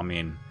 Now, I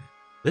mean,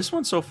 this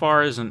one so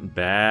far isn't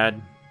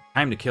bad.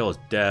 Time to kill is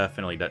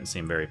definitely doesn't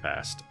seem very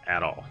fast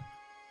at all.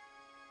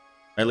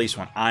 At least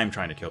when I'm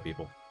trying to kill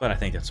people. But I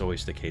think that's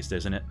always the case,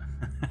 isn't it?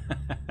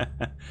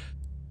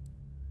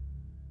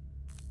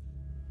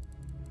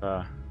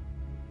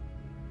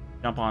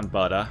 Jump on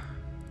Buddha.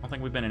 I don't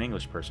think we've been an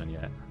English person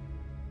yet.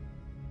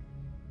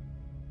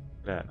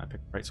 Look at that. I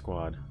picked the right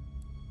squad.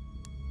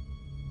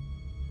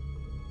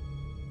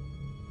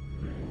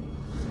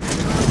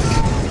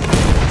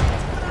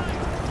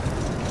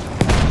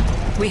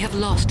 We have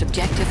lost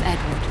objective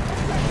Edward.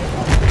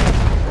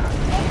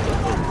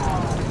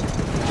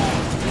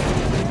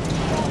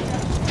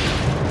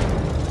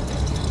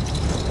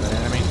 That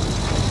enemy? Oh,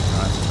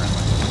 that's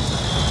friendly.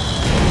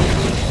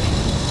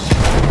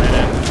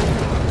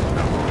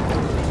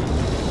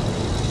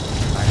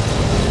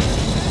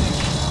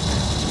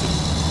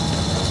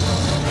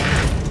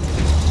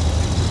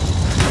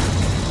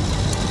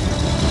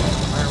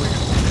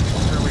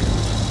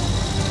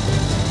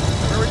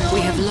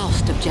 We have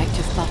lost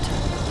objective butter.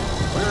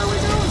 Where are we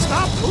going?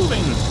 Stop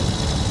moving!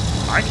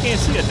 I can't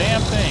see a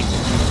damn thing.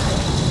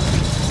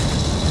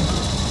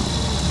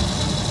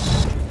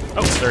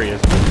 Oh, there he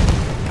is.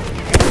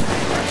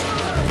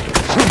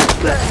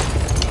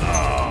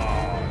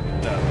 Oh,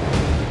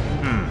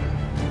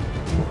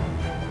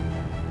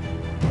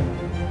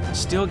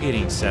 Still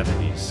getting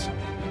 70s.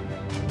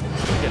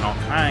 Getting all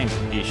kinds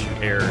of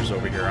errors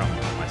over here on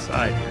my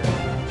side here.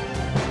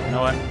 You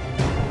know what?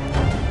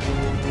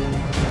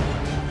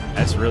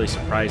 That's really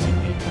surprising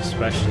me,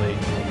 especially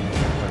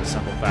for the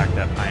simple fact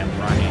that I am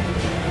running.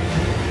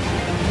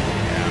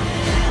 Yeah.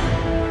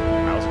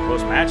 That was a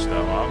close match,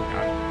 though.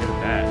 I'll give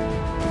it that.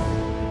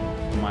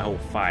 my whole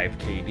 5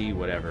 KD,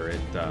 whatever. It,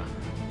 yeah,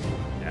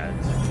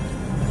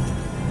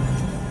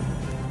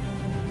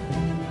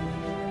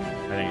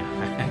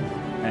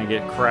 I didn't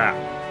get crap.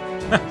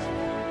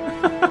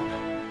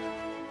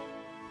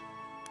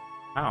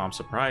 Wow, I'm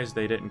surprised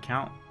they didn't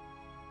count.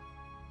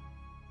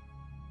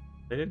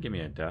 They did give me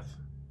a death.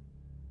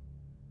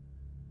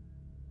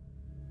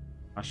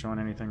 Not showing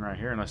anything right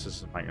here, unless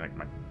this is like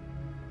my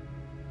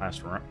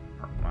last run.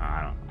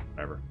 I don't know,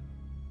 whatever.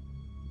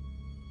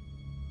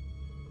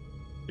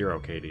 0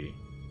 KD.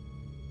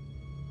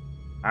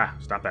 Ah,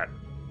 stop that.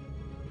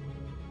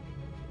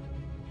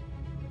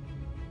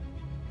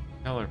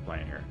 Hell, they're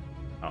playing here.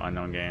 Oh,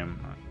 unknown game.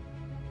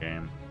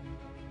 Game.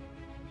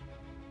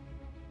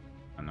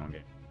 Unknown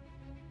game.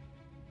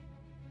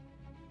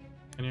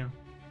 Continue.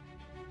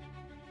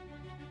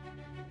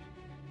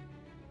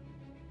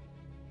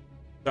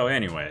 So,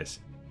 anyways,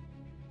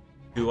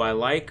 do I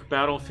like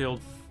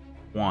Battlefield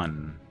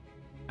 1?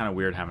 Kind of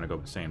weird having to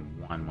go saying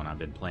 1 when I've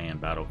been playing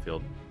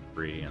Battlefield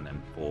 3 and then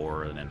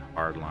 4 and then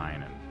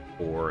Hardline and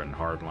 4 and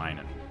Hardline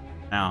and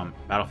now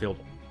Battlefield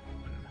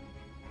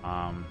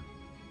 1.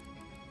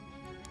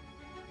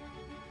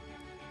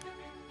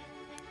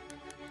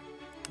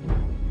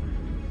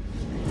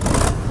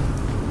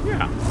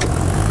 Yeah,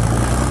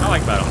 I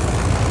like Battlefield.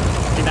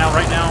 See, now,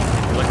 right now, if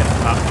you look at the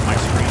top of my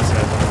screen, it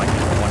says I'm like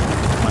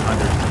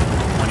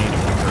 120 to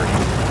 130.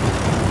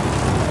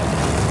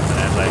 And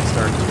as I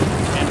start to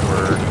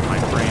enter, my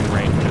frame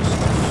rate just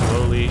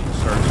slowly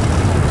starts to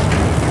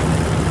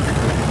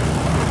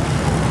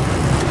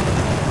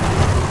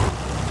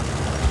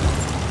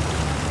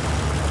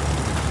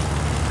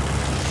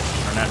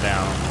turn that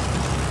down.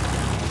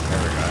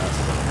 There we go, that's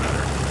a little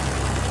better.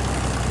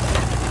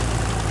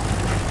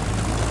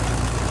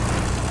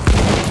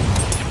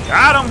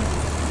 Got him!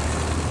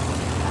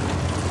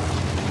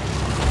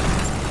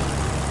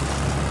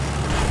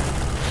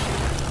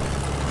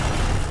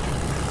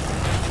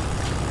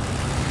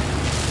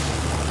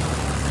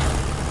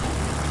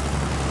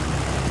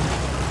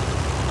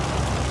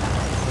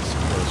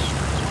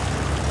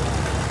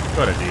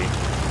 Go to D.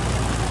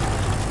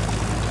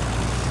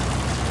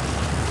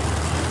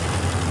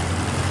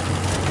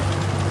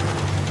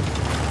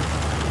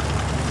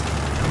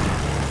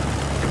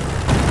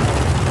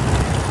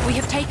 We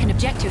have taken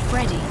objective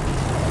Freddy.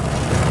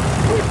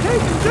 We've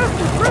taken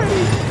Objective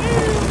Freddy!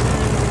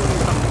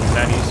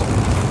 That easy.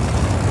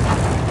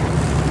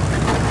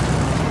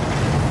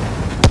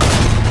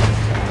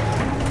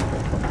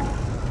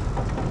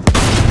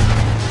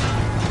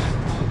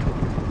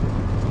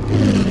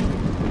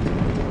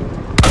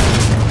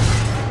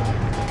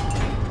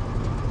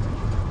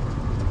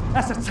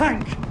 That's a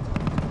tank!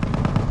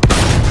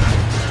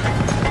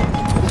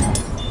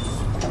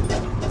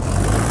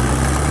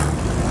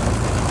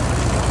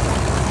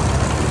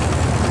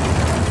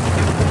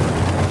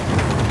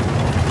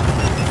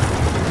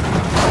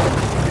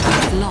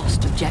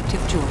 Lost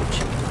objective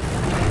George.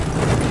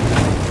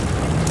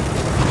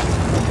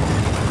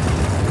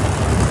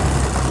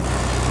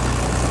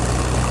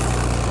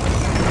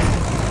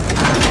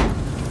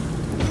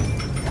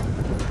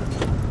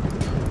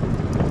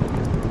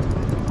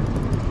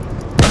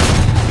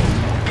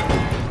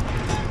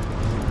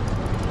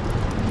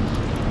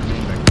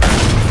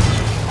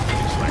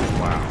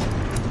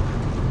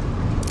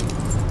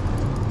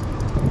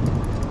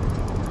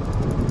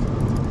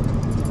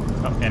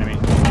 Enemy. We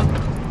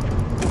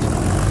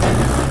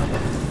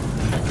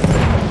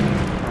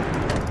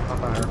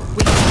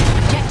have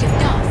objective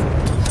Duff.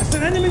 That's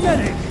an enemy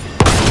medic!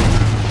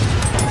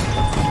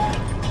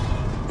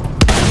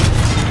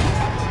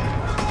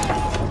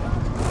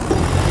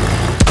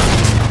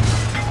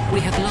 We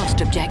have lost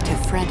objective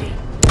Freddy.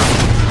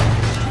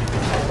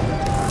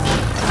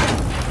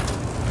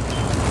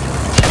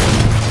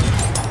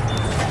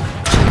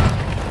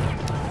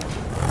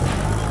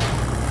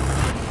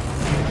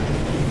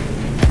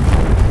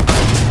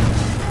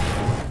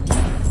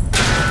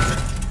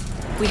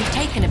 We have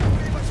taken a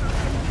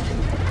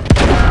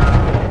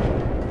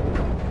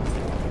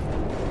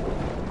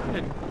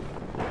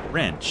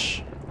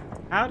Wrench.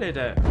 How did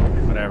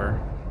whatever.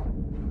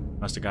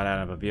 Must have got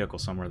out of a vehicle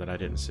somewhere that I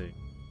didn't see.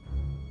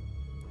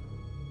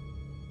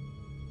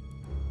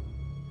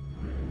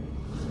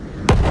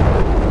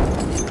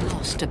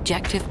 lost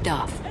objective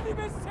Duff.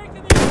 Enemy's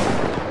taken the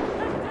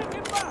objective! Take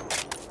him back!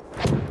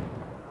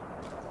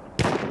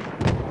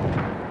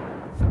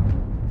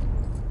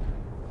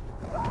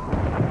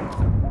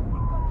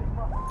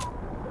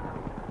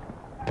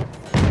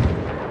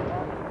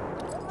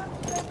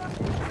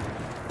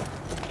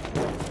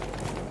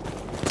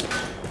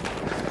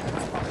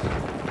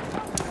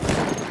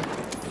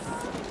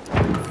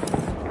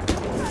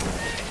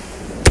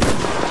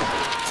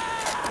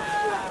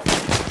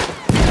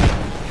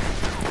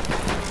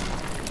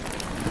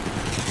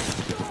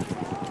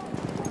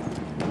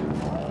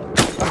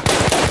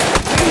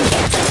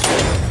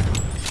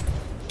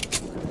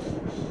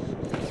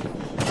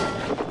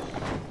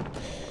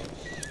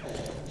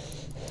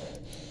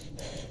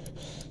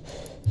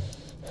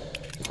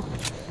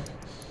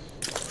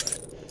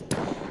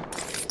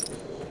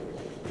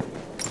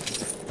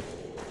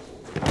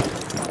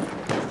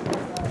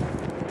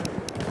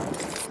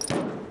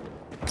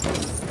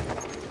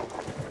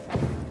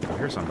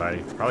 There's somebody.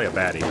 Probably a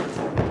baddie.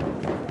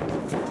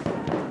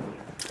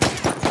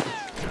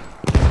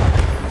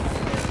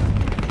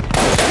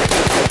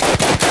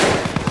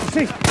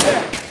 See,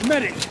 there,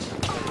 medic.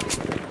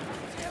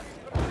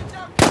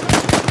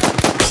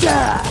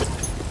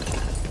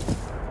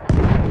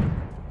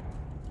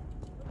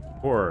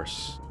 Of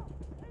course.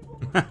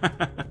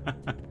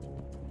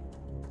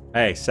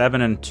 Hey,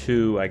 7 and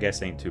 2, I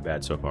guess ain't too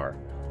bad so far.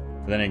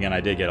 But then again,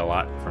 I did get a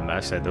lot from that. I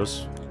said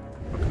those.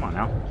 Oh, come on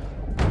now.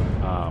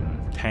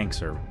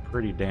 Tanks are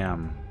pretty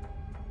damn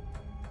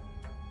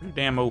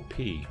OP.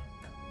 Come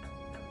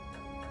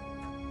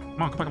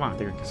on.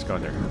 Let's go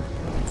there.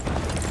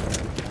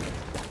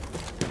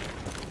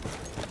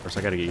 Of course,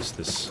 I gotta get used to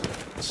this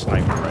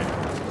sniper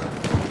rifle.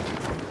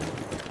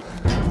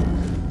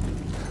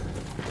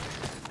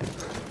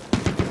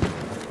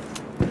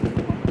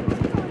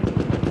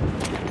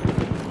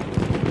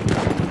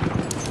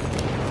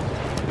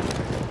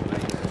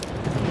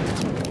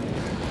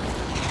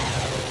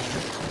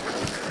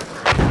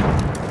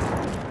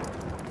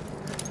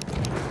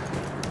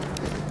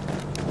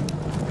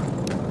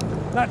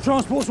 That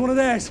transport's one of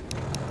theirs.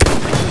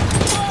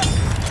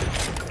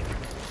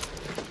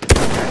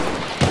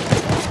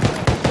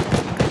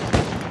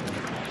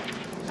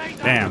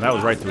 Damn, that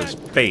was right through his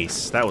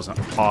face. That was an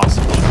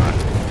awesome shot.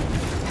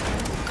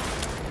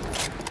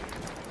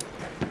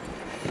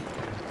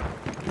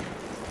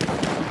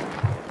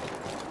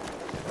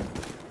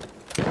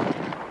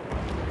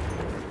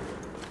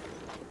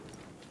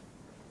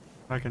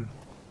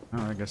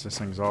 Oh, I guess this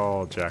thing's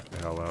all jacked the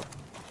hell up.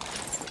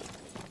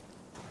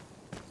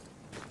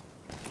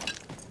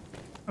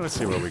 Let's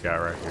see what we got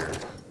right here.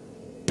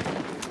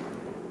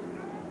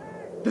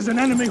 There's an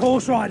enemy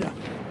horse rider.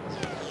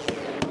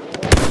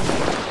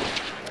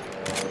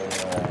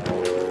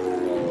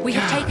 We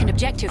have taken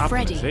objective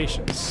Freddy.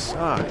 Optimization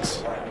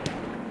sucks.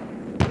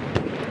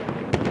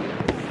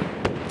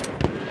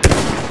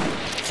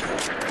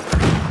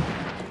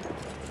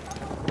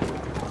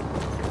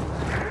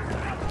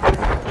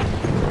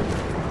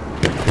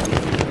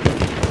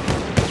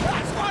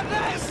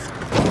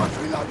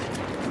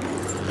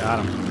 Got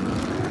him.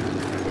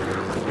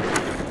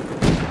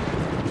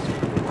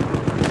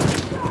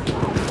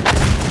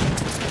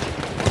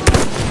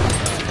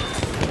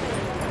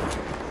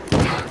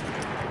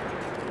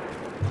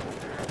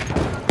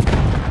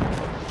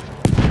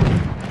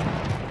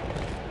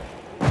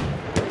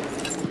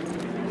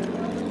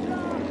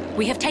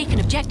 We have taken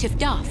objective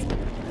Duff.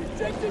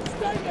 Objective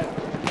statement.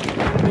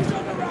 Enemies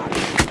on the run.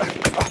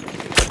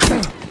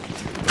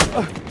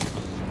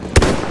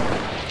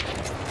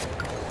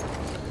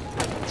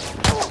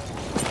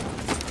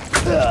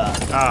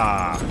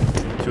 Ah,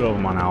 2 of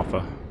them on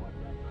Alpha.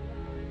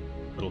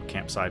 Little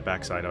campsite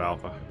backside of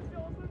Alpha.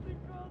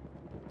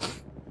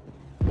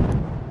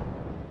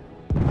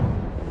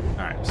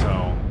 Alright,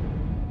 so...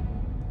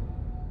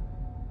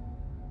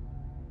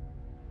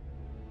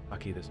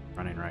 Lucky this is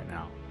running right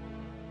now.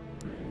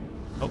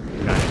 Oh,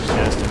 got it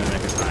just in the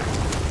nick of time.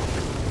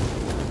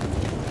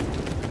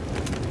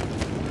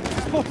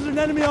 Spotted an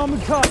enemy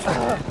armored car.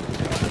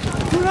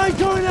 Grenade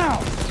going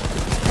out.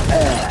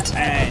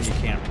 And you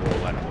can't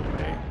roll out of the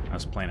way. I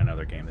was playing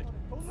another game that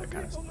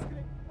kind of stuff.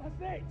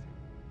 That's it.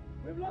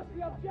 We've lost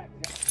the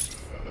objective.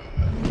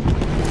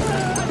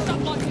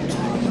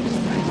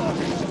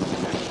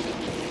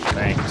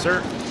 Thank you,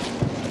 sir.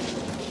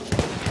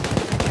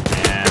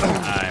 And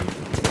I'm...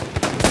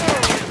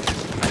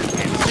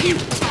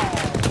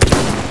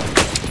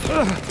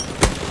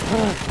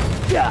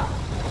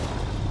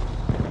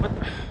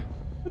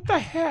 What the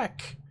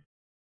heck?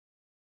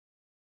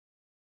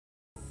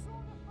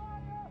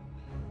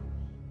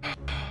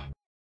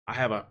 I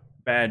have a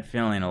bad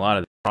feeling a lot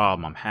of the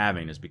problem I'm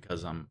having is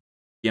because I'm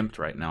gimped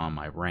right now on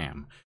my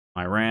RAM.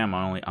 My RAM,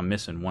 I'm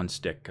missing 1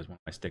 stick because one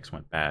of my sticks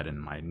went bad,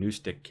 and my new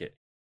stick kit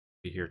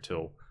will be here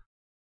till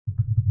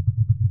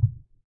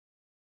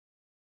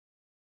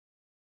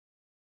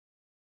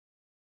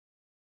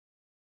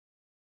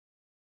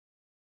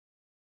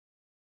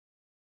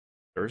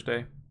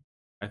Thursday,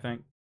 I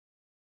think.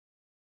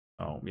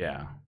 Oh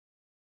yeah,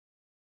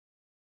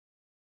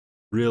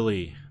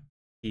 really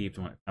peeved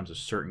when it comes to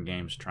certain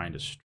games trying to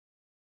stream.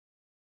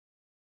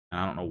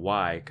 And I don't know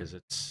why, because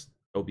it's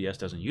OBS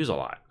doesn't use a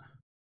lot,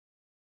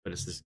 but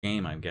it's this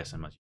game I'm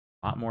guessing much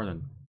a lot more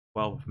than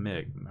 12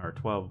 meg or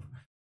 12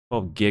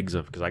 gigs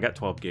of, because I got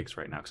 12 gigs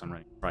right now because I'm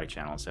running a tri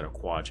channel instead of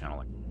quad channel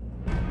like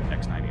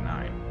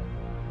X99.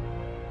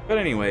 But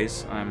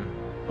anyways, I'm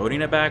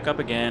loading it back up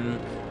again.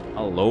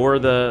 I'll lower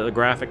the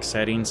graphics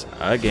settings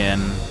again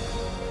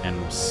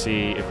and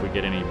see if we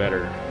get any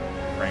better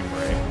frame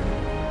rate.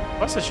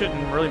 Plus, it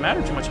shouldn't really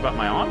matter too much about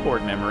my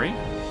onboard memory.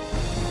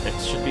 It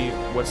should be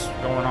what's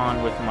going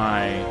on with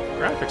my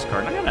graphics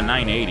card. And I got a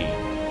 980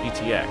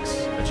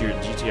 GTX. That's your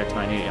GTX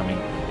 980. I mean,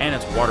 and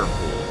it's water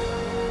cooled.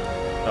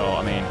 So,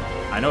 I mean,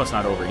 I know it's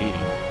not overheating.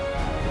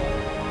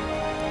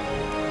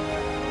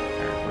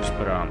 Here, we'll just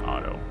put it on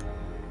auto.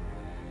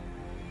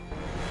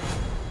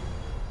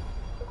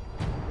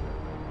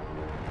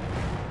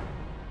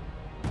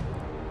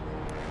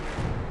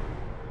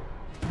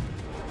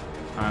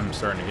 I'm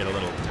starting to get a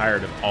little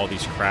tired of all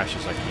these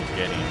crashes I keep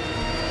getting.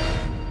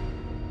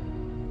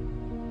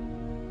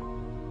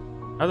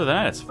 Other than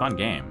that, it's a fun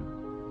game.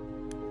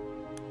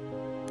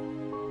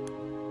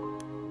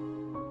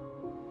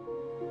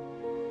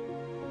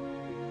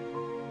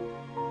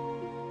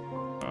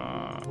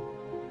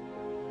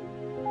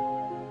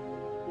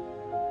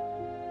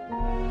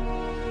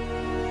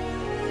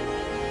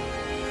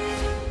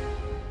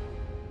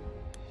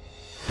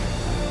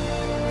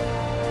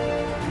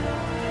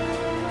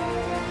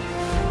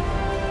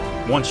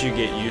 Once you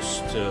get used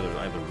to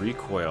the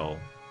recoil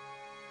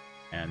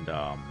and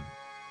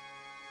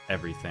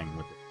everything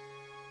with it.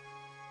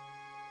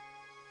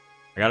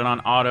 I got it on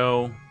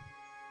auto.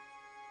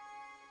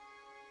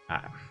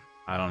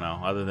 I don't know,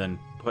 other than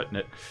putting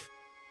it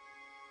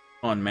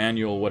on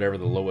manual, whatever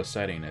the lowest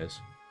setting is.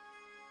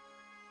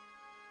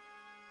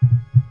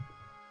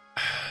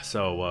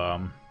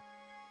 So,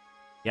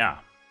 yeah.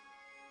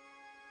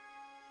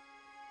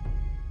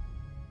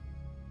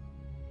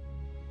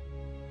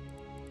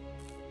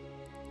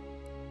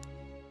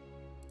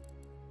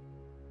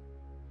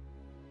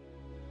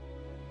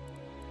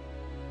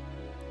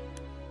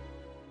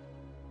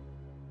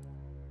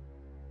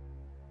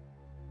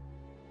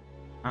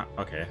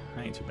 Okay,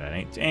 ain't too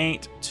bad.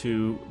 Ain't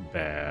too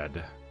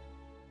bad.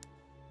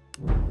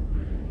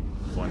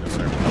 Going to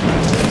there.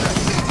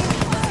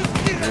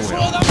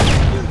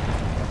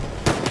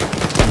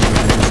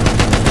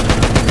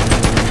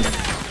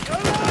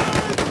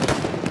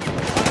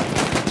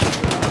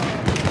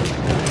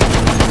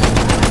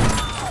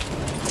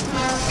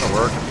 That'll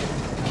work.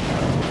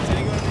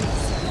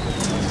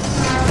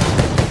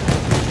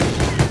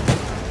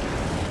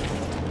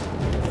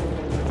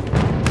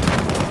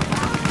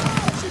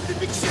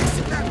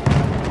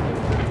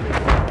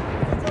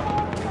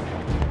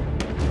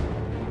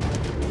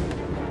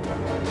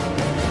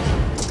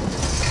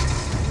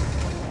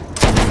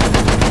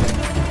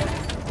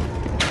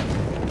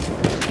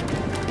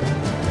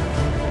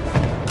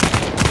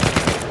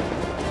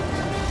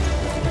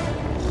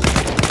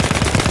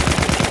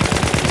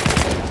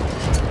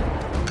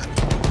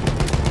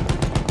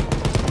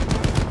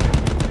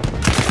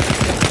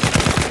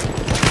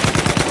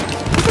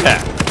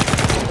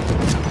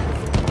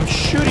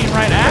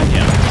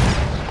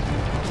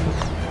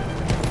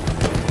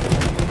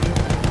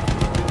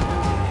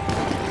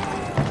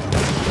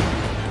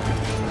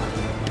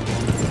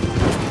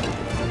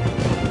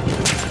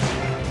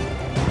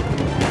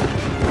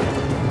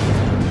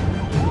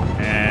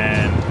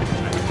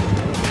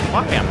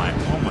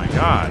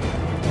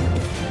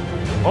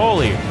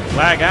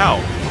 Lag out.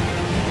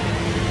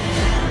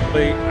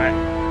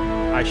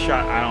 I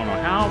shot. I don't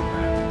know how.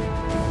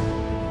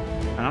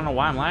 I don't know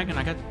why I'm lagging.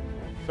 I got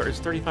it's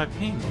 35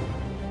 ping.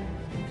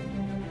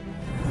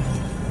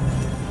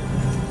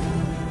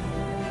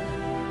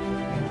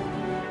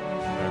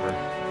 Whatever.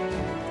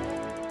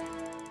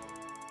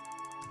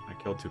 I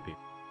killed 2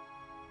 people.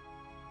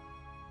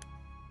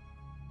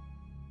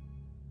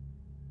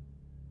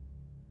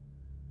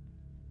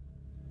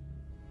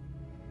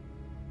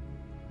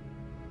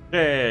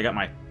 Hey, I got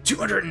my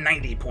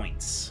 290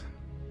 points.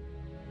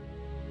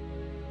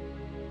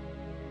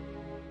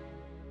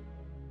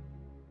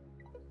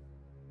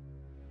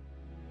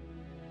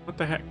 What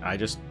the heck?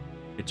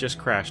 It just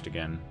crashed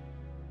again.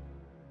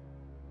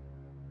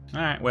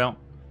 Alright, well.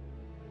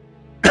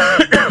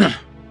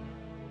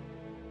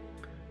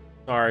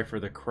 Sorry for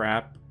the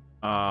crap.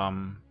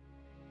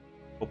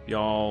 Hope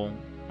y'all...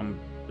 I'm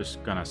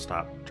just gonna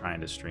stop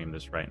trying to stream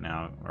this right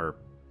now, or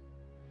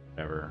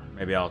whatever.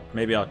 Maybe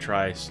I'll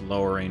try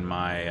lowering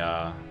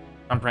my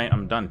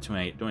I'm done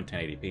doing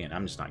 1080p and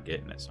I'm just not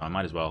getting it, so I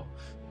might as well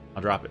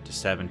I'll drop it to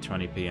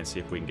 720p and see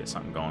if we can get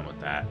something going with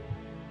that.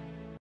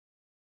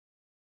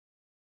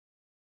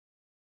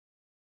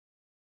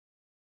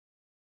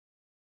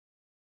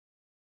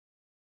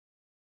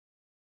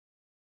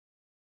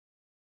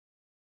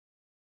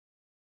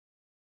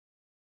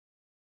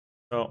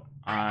 So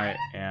I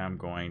am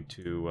going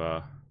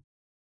to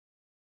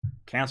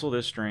cancel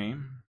this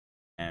stream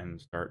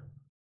and start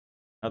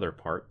another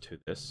part to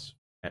this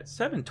at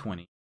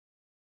 720,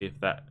 if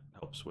that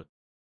helps with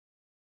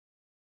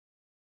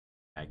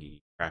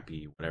laggy,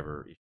 crappy,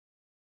 whatever.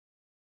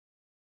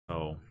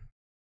 So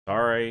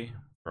sorry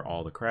for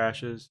all the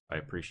crashes. I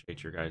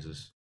appreciate your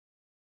guys's.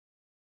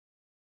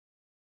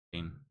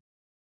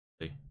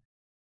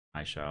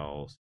 I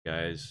shall see you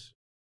guys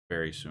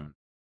very soon.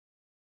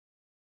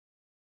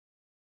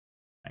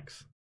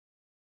 Thanks.